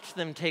will watch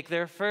them take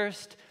their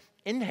first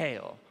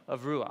inhale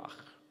of ruach.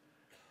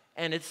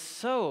 And it's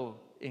so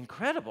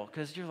incredible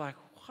because you're like,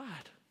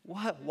 what?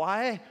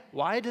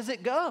 Why does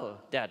it go,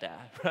 Dada?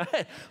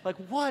 Right? Like,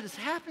 what is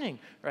happening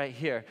right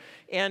here?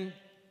 And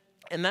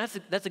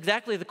that's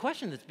exactly the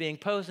question that's being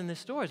posed in this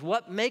story. Is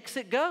what makes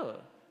it go?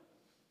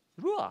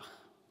 Ruach.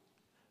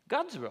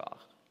 God's ruach.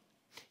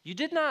 You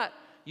did not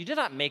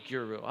make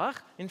your ruach.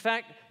 In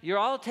fact, you're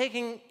all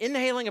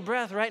inhaling a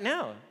breath right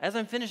now as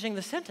I'm finishing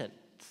the sentence.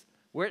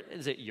 Where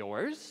is it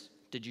yours?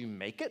 Did you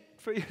make it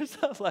for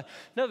yourself?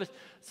 No, but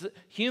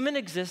human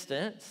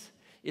existence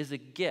is a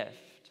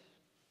gift.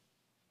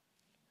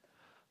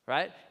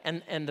 Right?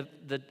 And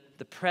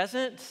the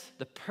presence,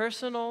 the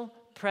personal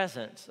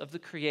presence of the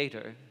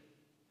Creator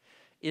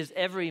is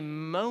every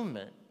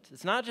moment.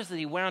 It's not just that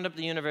he wound up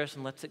the universe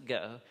and lets it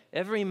go.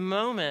 Every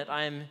moment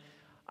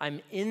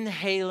I'm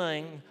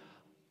inhaling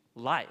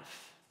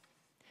life.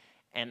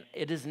 And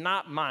it is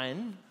not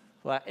mine.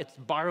 It's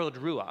borrowed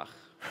ruach,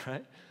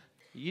 right?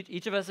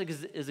 Each of us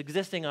is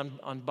existing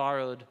on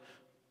borrowed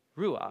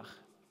ruach.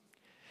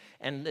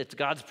 And it's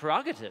God's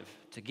prerogative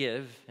to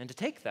give and to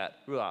take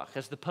that ruach.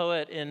 As the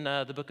poet in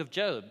the book of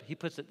Job, he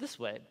puts it this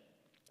way.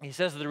 He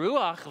says, the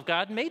ruach of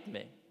God made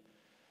me.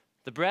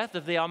 The breath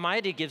of the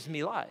Almighty gives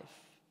me life.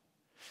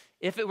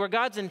 If it were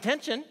God's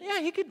intention,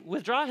 he could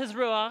withdraw his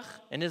ruach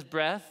and his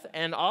breath,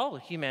 and all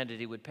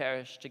humanity would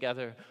perish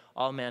together.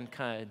 All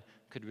mankind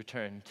could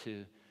return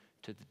to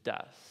the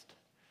dust.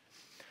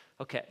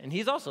 Okay, and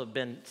he's also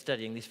been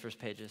studying these first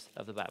pages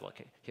of the Bible.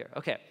 Okay, here.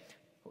 Okay.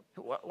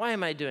 Why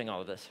am I doing all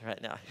of this right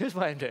now? Here's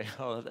why I'm doing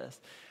all of this.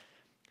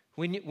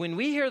 When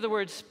we hear the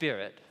word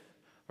spirit,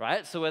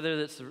 right? So whether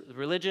it's the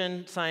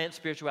Religion, Science,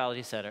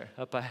 Spirituality Center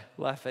up by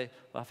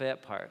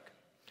Lafayette Park,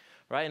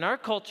 right? In our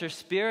culture,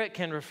 spirit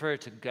can refer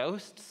to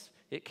ghosts.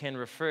 It can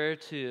refer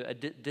to a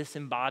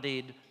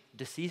disembodied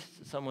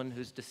deceased, someone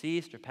who's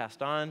deceased or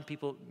passed on.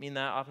 People mean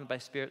that often by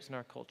spirits in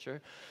our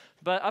culture.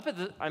 But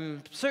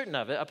I'm certain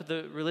of it, up at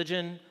the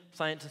Religion,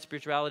 Science, and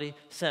Spirituality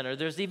Center,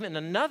 there's even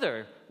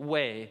another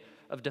way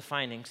of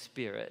defining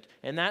spirit,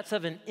 and that's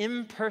of an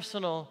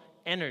impersonal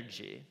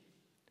energy,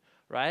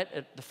 right?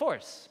 The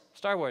Force,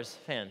 Star Wars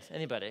fans,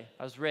 anybody?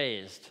 I was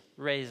raised,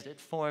 it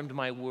formed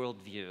my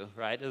worldview,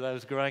 right, as I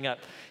was growing up.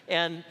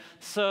 And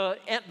so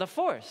the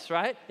Force,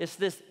 right, it's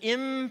this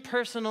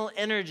impersonal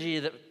energy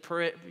that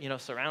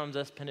surrounds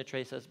us,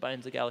 penetrates us,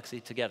 binds the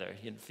galaxy together,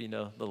 if you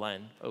know the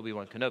line,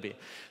 Obi-Wan Kenobi.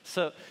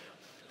 So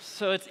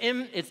it's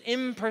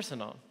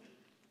impersonal,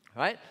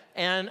 right?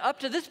 And up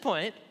to this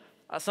point,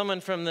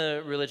 someone from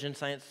the Religion,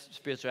 Science,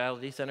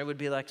 Spirituality Center would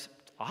be like,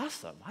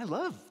 awesome, I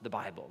love the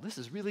Bible. This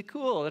is really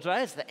cool,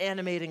 right? It's the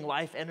animating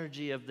life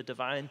energy of the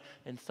divine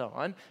and so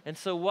on. And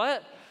so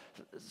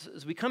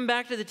as we come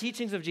back to the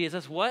teachings of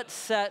Jesus, what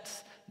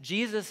sets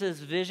Jesus'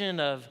 vision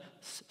of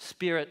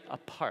spirit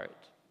apart?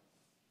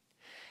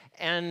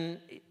 And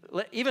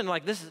even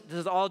like this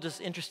is all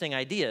just interesting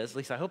ideas. At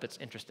least I hope it's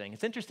interesting.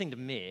 It's interesting to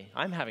me.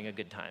 I'm having a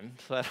good time,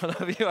 so I don't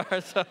know if you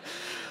are.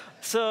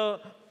 So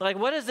like,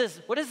 what does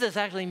this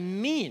actually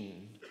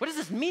mean? What does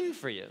this mean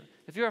for you?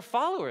 If you're a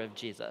follower of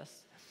Jesus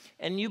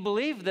and you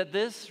believe that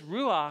this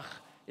ruach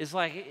is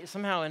like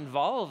somehow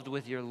involved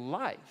with your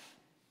life.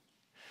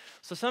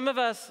 So some of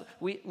us,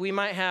 we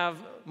might have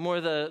more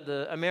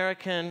the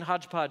American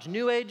hodgepodge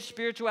New Age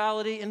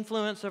spirituality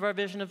influence of our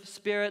vision of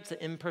spirits,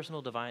 the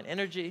impersonal divine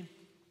energy.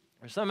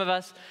 For some of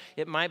us,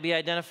 it might be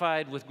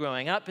identified with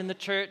growing up in the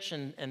church,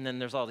 and then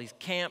there's all these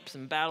camps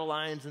and battle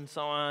lines and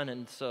so on.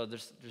 And so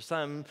there's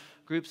some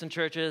groups and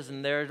churches,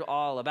 and they're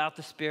all about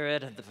the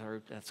Spirit, and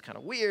that's kind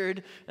of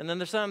weird. And then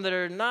there's some that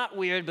are not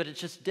weird, but it's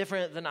just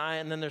different than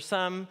And then there's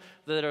some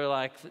that are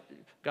like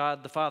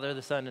God, the Father,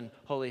 the Son, and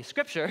Holy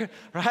Scripture,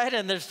 right?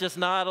 And there's just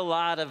not a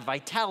lot of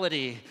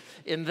vitality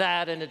in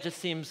that, and it just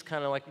seems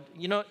kind of like,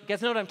 you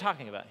guys know what I'm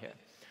talking about here.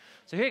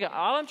 So here you go.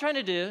 All I'm trying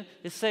to do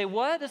is say,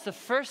 what is the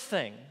first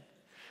thing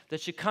that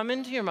should come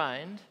into your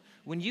mind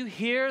when you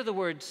hear the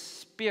word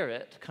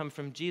Spirit come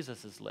from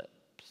Jesus' lips?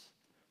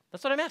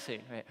 That's what I'm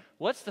asking, right?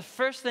 What's the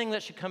first thing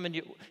that should come into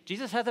you?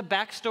 Jesus has a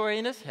backstory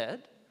in his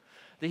head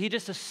that he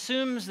just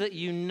assumes that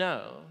you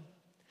know.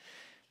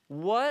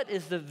 What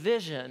is the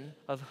vision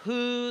of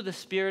who the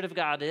Spirit of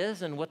God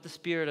is and what the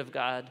Spirit of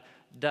God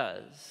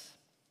does?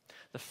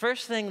 The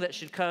first thing that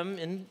should come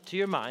into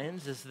your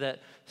minds is that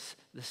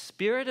the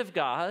Spirit of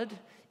God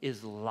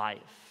is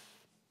life.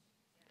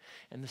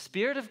 And the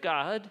Spirit of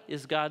God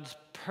is God's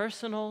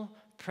personal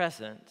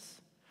presence,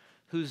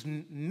 whose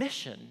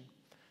mission,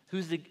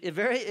 whose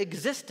very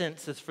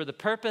existence is for the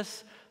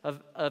purpose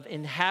of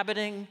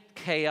inhabiting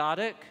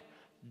chaotic,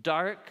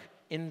 dark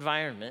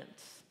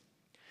environments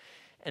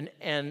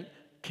and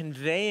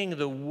conveying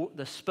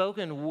the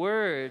spoken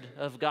word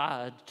of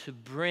God to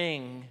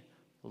bring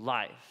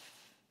life.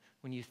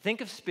 When you think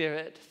of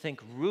Spirit,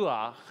 think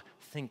Ruach,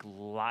 think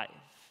life.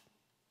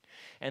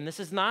 And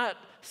this is not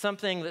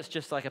something that's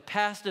just like a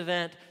past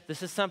event.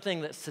 This is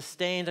something that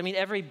sustains. I mean,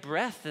 every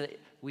breath that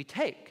we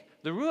take,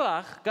 the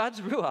Ruach,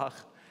 God's Ruach,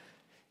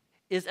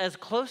 is as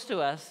close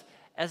to us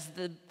as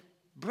the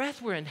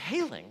breath we're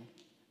inhaling,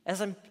 as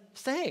I'm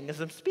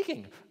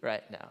speaking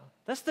right now.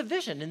 That's the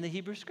vision in the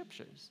Hebrew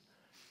Scriptures.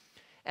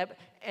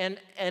 And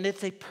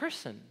it's a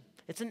person.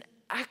 It's an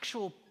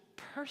actual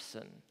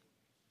person.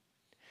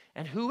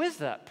 And who is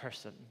that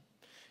person?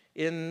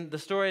 In the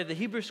story of the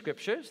Hebrew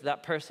Scriptures,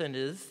 that person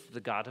is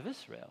the God of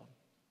Israel.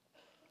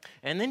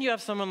 And then you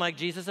have someone like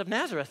Jesus of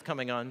Nazareth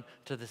coming on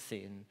to the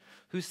scene,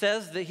 who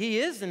says that he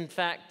is, in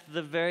fact,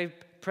 the very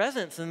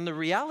presence and the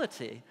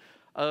reality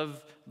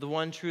of the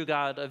one true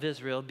God of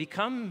Israel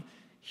become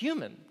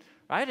human,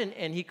 right?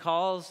 And he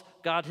calls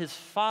God his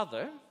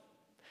Father,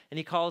 and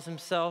he calls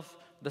himself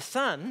the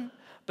Son,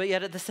 but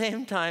yet at the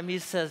same time he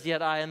says,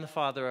 yet I and the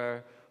Father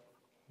are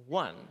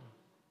one.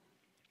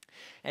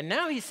 And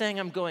now he's saying,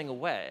 I'm going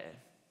away.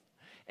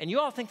 And you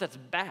all think that's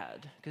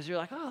bad, because you're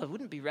like, oh, it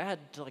wouldn't be rad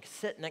to like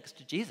sit next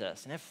to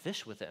Jesus and have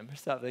fish with him or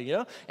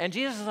something, And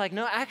Jesus is like,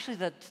 no, actually,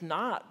 that's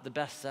not the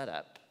best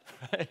setup,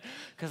 right?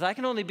 Because I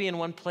can only be in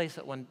one place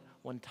at one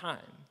time.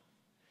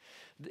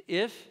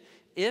 If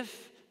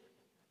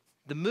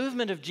the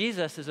movement of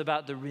Jesus is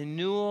about the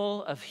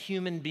renewal of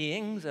human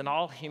beings and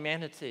all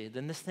humanity,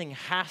 then this thing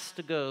has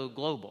to go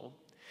global,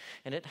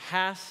 and it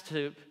has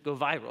to go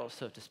viral,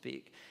 so to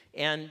speak.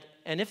 And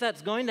if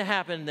that's going to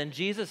happen, then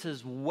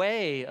Jesus'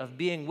 way of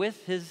being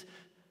with his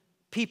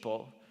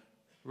people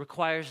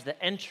requires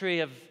the entry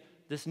of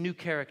this new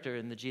character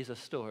in the Jesus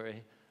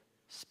story,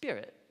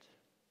 Spirit.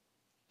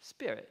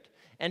 Spirit.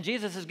 And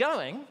Jesus is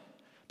going,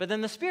 but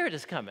then the Spirit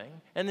is coming.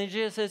 And then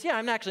Jesus says, yeah,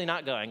 I'm actually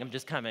not going. I'm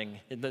just coming.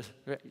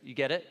 You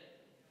get it?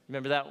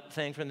 Remember that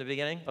thing from the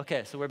beginning?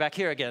 Okay, so we're back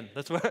here again.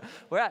 That's where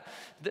we're at.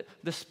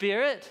 The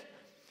Spirit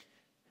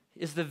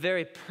is the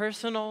very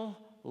personal,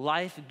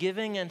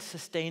 life-giving and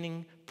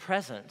sustaining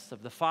presence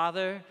of the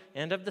Father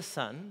and of the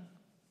Son.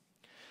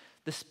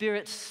 The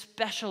Spirit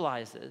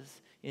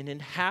specializes in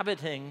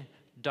inhabiting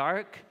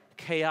dark,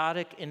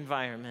 chaotic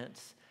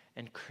environments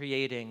and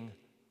creating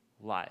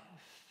life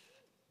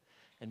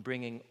and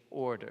bringing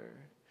order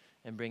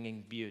and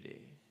bringing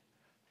beauty.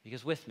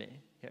 Because with me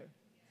here.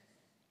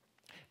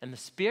 And the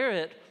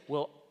Spirit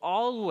will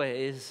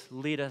always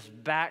lead us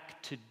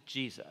back to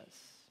Jesus.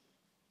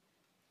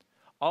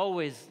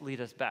 Always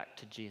lead us back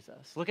to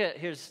Jesus.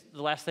 Here's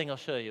the last thing I'll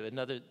show you.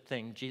 Another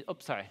thing.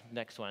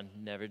 Next one.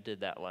 Never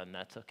did that one.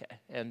 That's okay.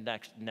 And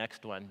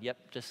next one.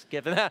 Yep, just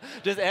skipping that.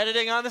 Just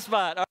editing on the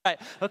spot. All right.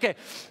 Okay.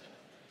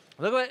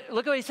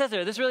 Look what he says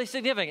there. This is really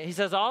significant. He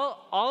says,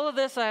 all of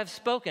this I have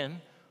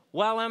spoken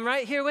while I'm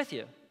right here with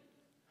you.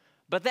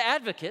 But the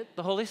Advocate,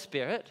 the Holy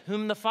Spirit,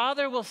 whom the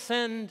Father will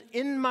send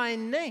in my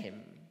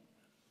name.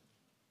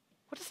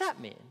 What does that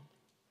mean?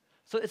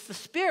 So it's the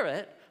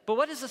Spirit. But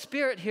what is the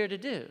Spirit here to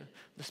do?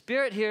 The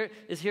Spirit here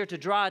is here to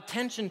draw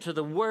attention to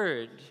the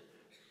word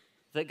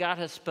that God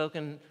has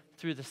spoken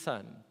through the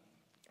Son.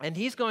 And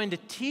he's going to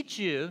teach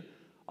you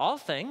all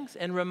things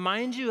and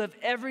remind you of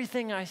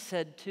everything I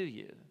said to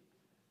you.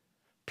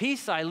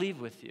 Peace I leave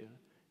with you.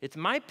 It's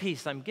my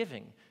peace I'm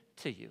giving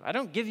to you. I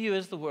don't give you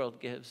as the world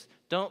gives.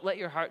 Don't let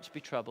your hearts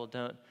be troubled.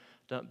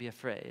 Don't be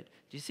afraid.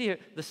 Do you see here?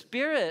 The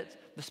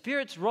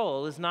Spirit's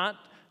role is not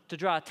to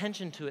draw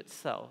attention to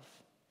itself.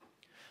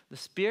 The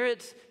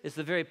Spirit is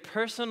the very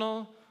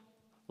personal,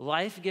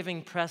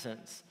 life-giving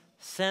presence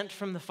sent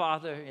from the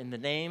Father in the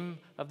name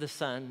of the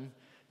Son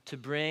to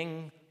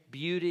bring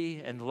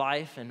beauty and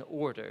life and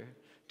order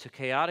to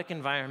chaotic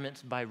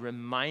environments by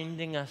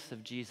reminding us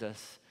of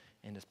Jesus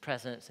and his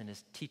presence and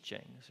his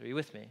teachings. Are you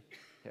with me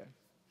here?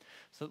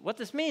 So what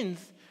this means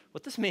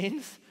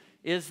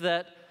is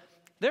that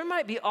there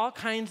might be all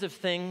kinds of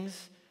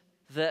things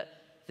that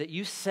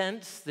you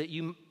sense that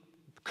you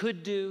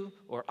could do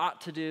or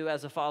ought to do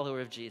as a follower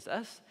of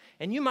Jesus.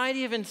 And you might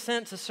even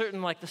sense a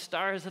certain, like the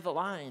stars have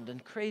aligned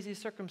and crazy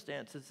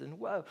circumstances and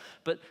whoa.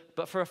 But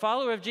for a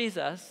follower of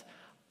Jesus,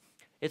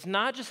 it's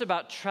not just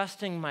about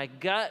trusting my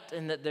gut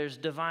and that there's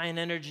divine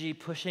energy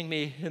pushing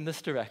me in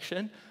this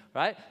direction,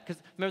 right?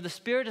 Because remember, the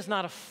Spirit is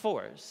not a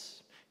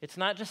force. It's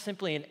not just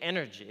simply an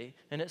energy,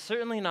 and it's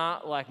certainly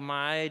not like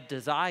my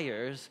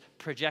desires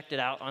projected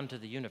out onto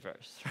the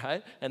universe,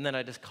 right? And then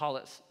I just call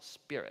it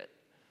Spirit.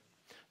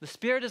 The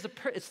Spirit is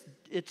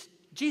it's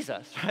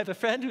Jesus, right? I have a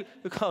friend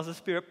who calls the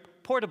Spirit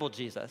portable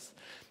Jesus.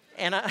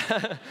 And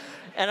I'm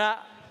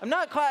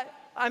not quite,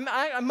 I'm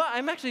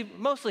actually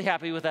mostly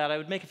happy with that. I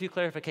would make a few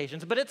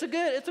clarifications, but it's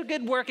a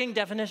good working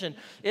definition.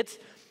 It's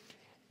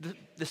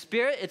the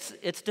Spirit,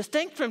 it's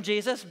distinct from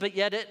Jesus, but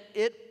yet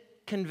it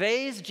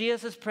conveys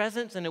Jesus'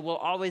 presence, and it will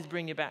always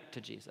bring you back to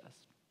Jesus.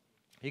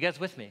 You guys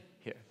with me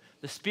here?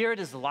 The Spirit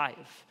is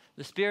life.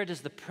 The Spirit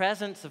is the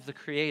presence of the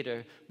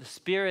Creator. The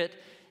Spirit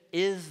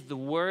is the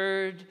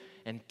word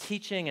and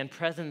teaching and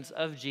presence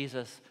of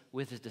Jesus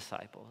with his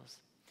disciples.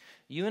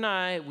 You and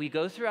I, we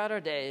go throughout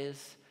our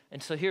days,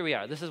 and so here we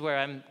are. This is where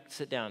I'm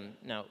sit down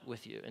now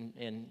with you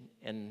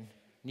and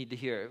need to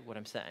hear what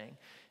I'm saying,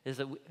 is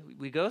that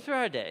we go through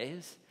our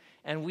days,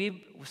 and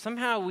we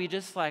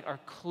just like are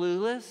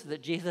clueless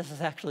that Jesus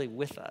is actually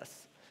with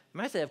us. You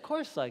might say, of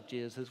course, like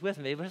Jesus is with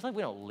me, but it's like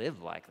we don't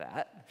live like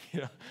that.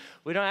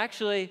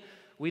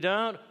 We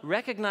don't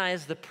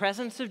recognize the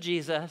presence of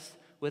Jesus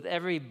with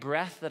every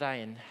breath that I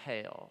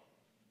inhale.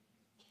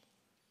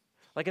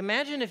 Like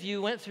imagine if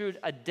you went through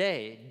a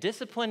day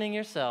disciplining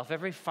yourself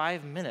every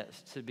 5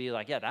 minutes to be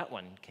like, yeah, that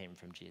one came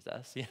from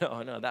Jesus.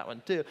 No, that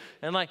one too.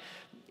 And like,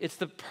 it's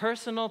the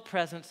personal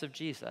presence of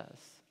Jesus.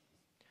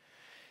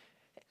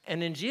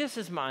 And in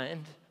Jesus'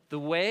 mind, the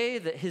way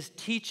that his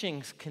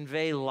teachings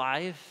convey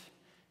life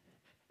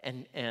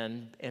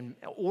and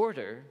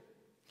order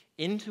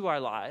into our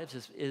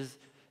lives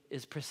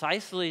is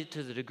precisely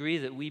to the degree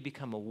that we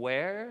become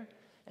aware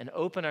and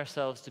open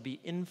ourselves to be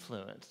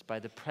influenced by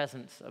the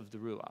presence of the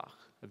Ruach,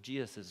 of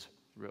Jesus'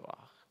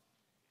 Ruach.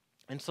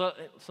 And so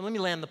let me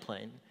land the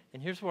plane.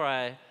 And here's where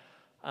I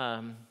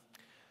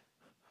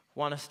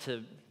want us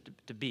to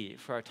be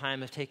for our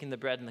time of taking the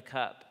bread and the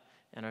cup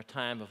and our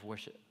time of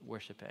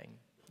worshiping.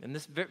 And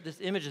this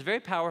image is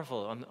very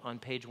powerful on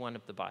page 1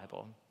 of the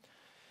Bible.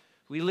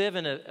 We live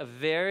in a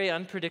very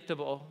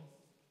unpredictable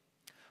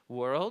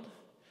world.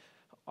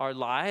 Our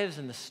lives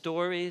and the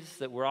stories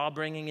that we're all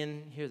bringing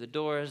in here, the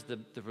doors,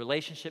 the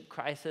relationship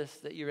crisis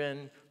that you're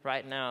in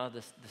right now,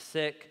 the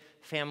sick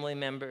family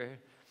member,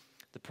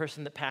 the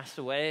person that passed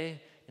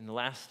away in the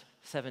last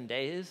 7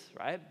 days,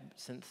 right?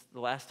 Since the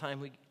last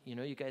time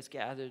you guys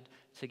gathered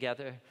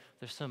together.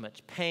 There's so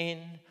much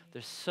pain.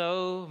 There's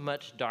so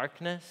much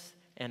darkness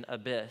and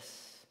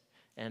abyss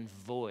and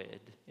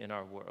void in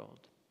our world.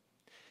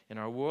 In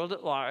our world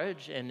at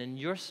large and in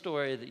your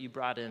story that you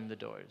brought in the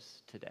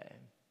doors today.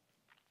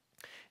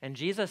 And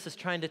Jesus is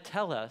trying to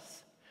tell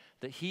us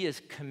that he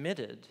is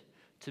committed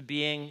to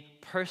being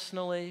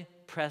personally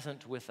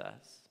present with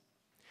us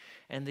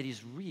and that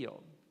he's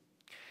real.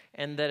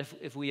 And that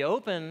if we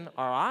open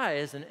our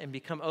eyes and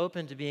become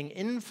open to being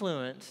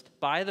influenced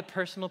by the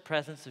personal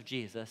presence of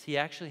Jesus, he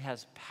actually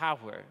has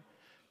power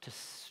to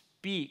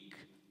speak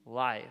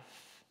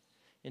life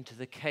into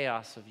the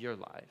chaos of your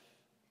life.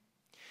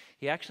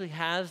 He actually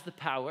has the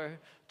power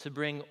to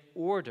bring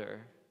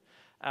order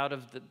out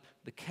of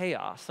the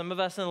chaos. Some of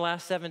us in the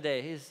last 7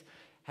 days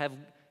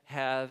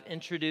have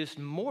introduced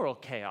moral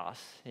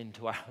chaos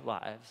into our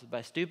lives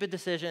by stupid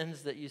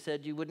decisions that you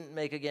said you wouldn't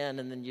make again,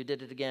 and then you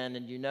did it again,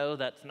 and you know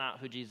that's not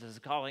who Jesus is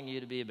calling you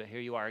to be, but here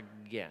you are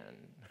again.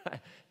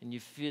 And you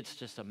feel it's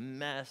just a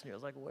mess, and you're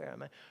like, where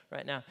am I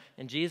right now?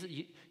 And Jesus,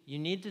 you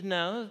need to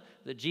know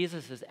that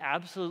Jesus is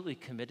absolutely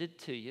committed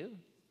to you,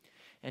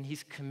 and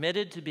he's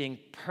committed to being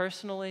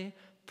personally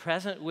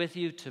present with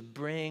you to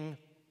bring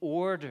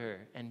order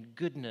and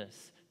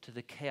goodness to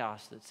the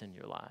chaos that's in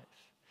your life.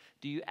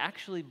 Do you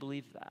actually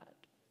believe that?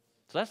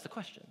 So that's the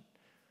question.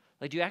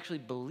 Like, do you actually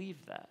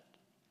believe that?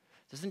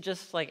 This isn't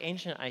just like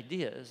ancient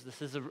ideas.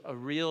 This is a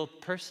real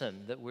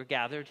person that we're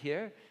gathered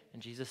here.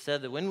 And Jesus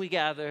said that when we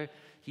gather,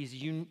 he's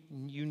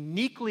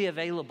uniquely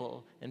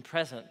available and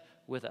present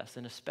with us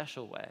in a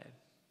special way.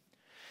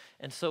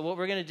 And so what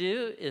we're going to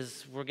do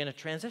is we're going to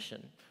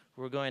transition.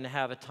 We're going to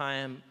have a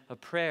time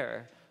of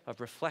prayer, of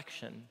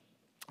reflection,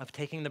 of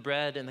taking the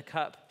bread and the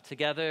cup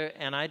together.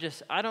 And I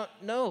don't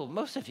know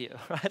most of you,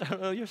 right? I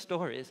don't know your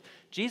stories.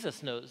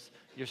 Jesus knows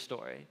your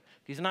story.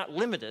 He's not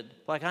limited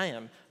like I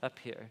am up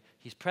here.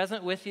 He's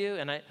present with you,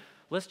 and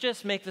let's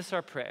just make this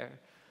our prayer.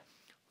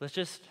 Let's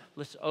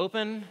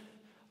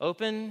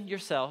open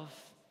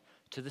yourself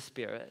to the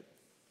Spirit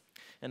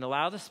and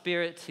allow the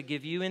Spirit to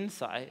give you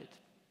insight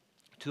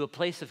to a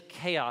place of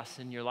chaos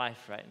in your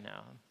life right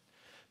now,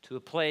 to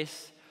a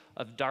place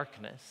of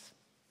darkness,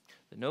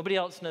 that nobody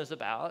else knows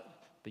about,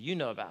 but you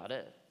know about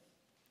it.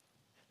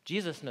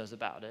 Jesus knows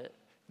about it,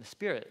 and the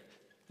Spirit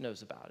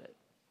knows about it.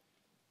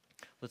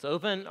 Let's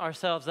open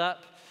ourselves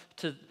up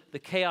to the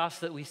chaos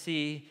that we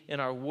see in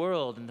our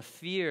world and the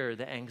fear,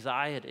 the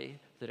anxiety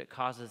that it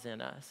causes in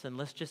us. And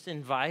let's just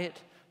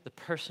invite the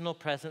personal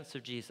presence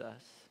of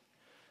Jesus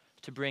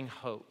to bring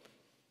hope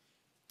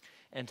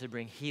and to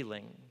bring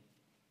healing,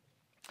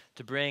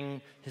 to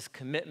bring his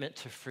commitment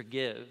to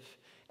forgive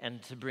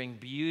and to bring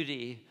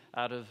beauty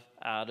out of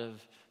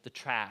the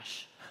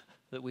trash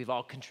that we've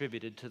all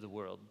contributed to the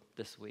world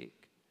this week.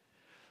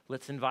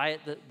 Let's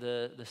invite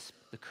the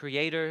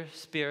Creator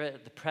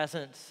Spirit, the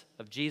presence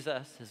of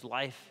Jesus, his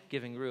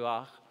life-giving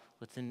Ruach.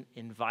 Let's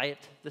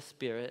invite the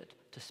Spirit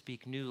to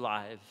speak new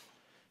life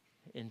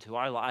into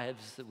our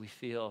lives that we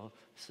feel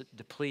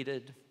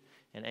depleted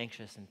and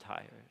anxious and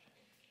tired.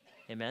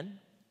 Amen?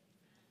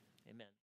 Amen.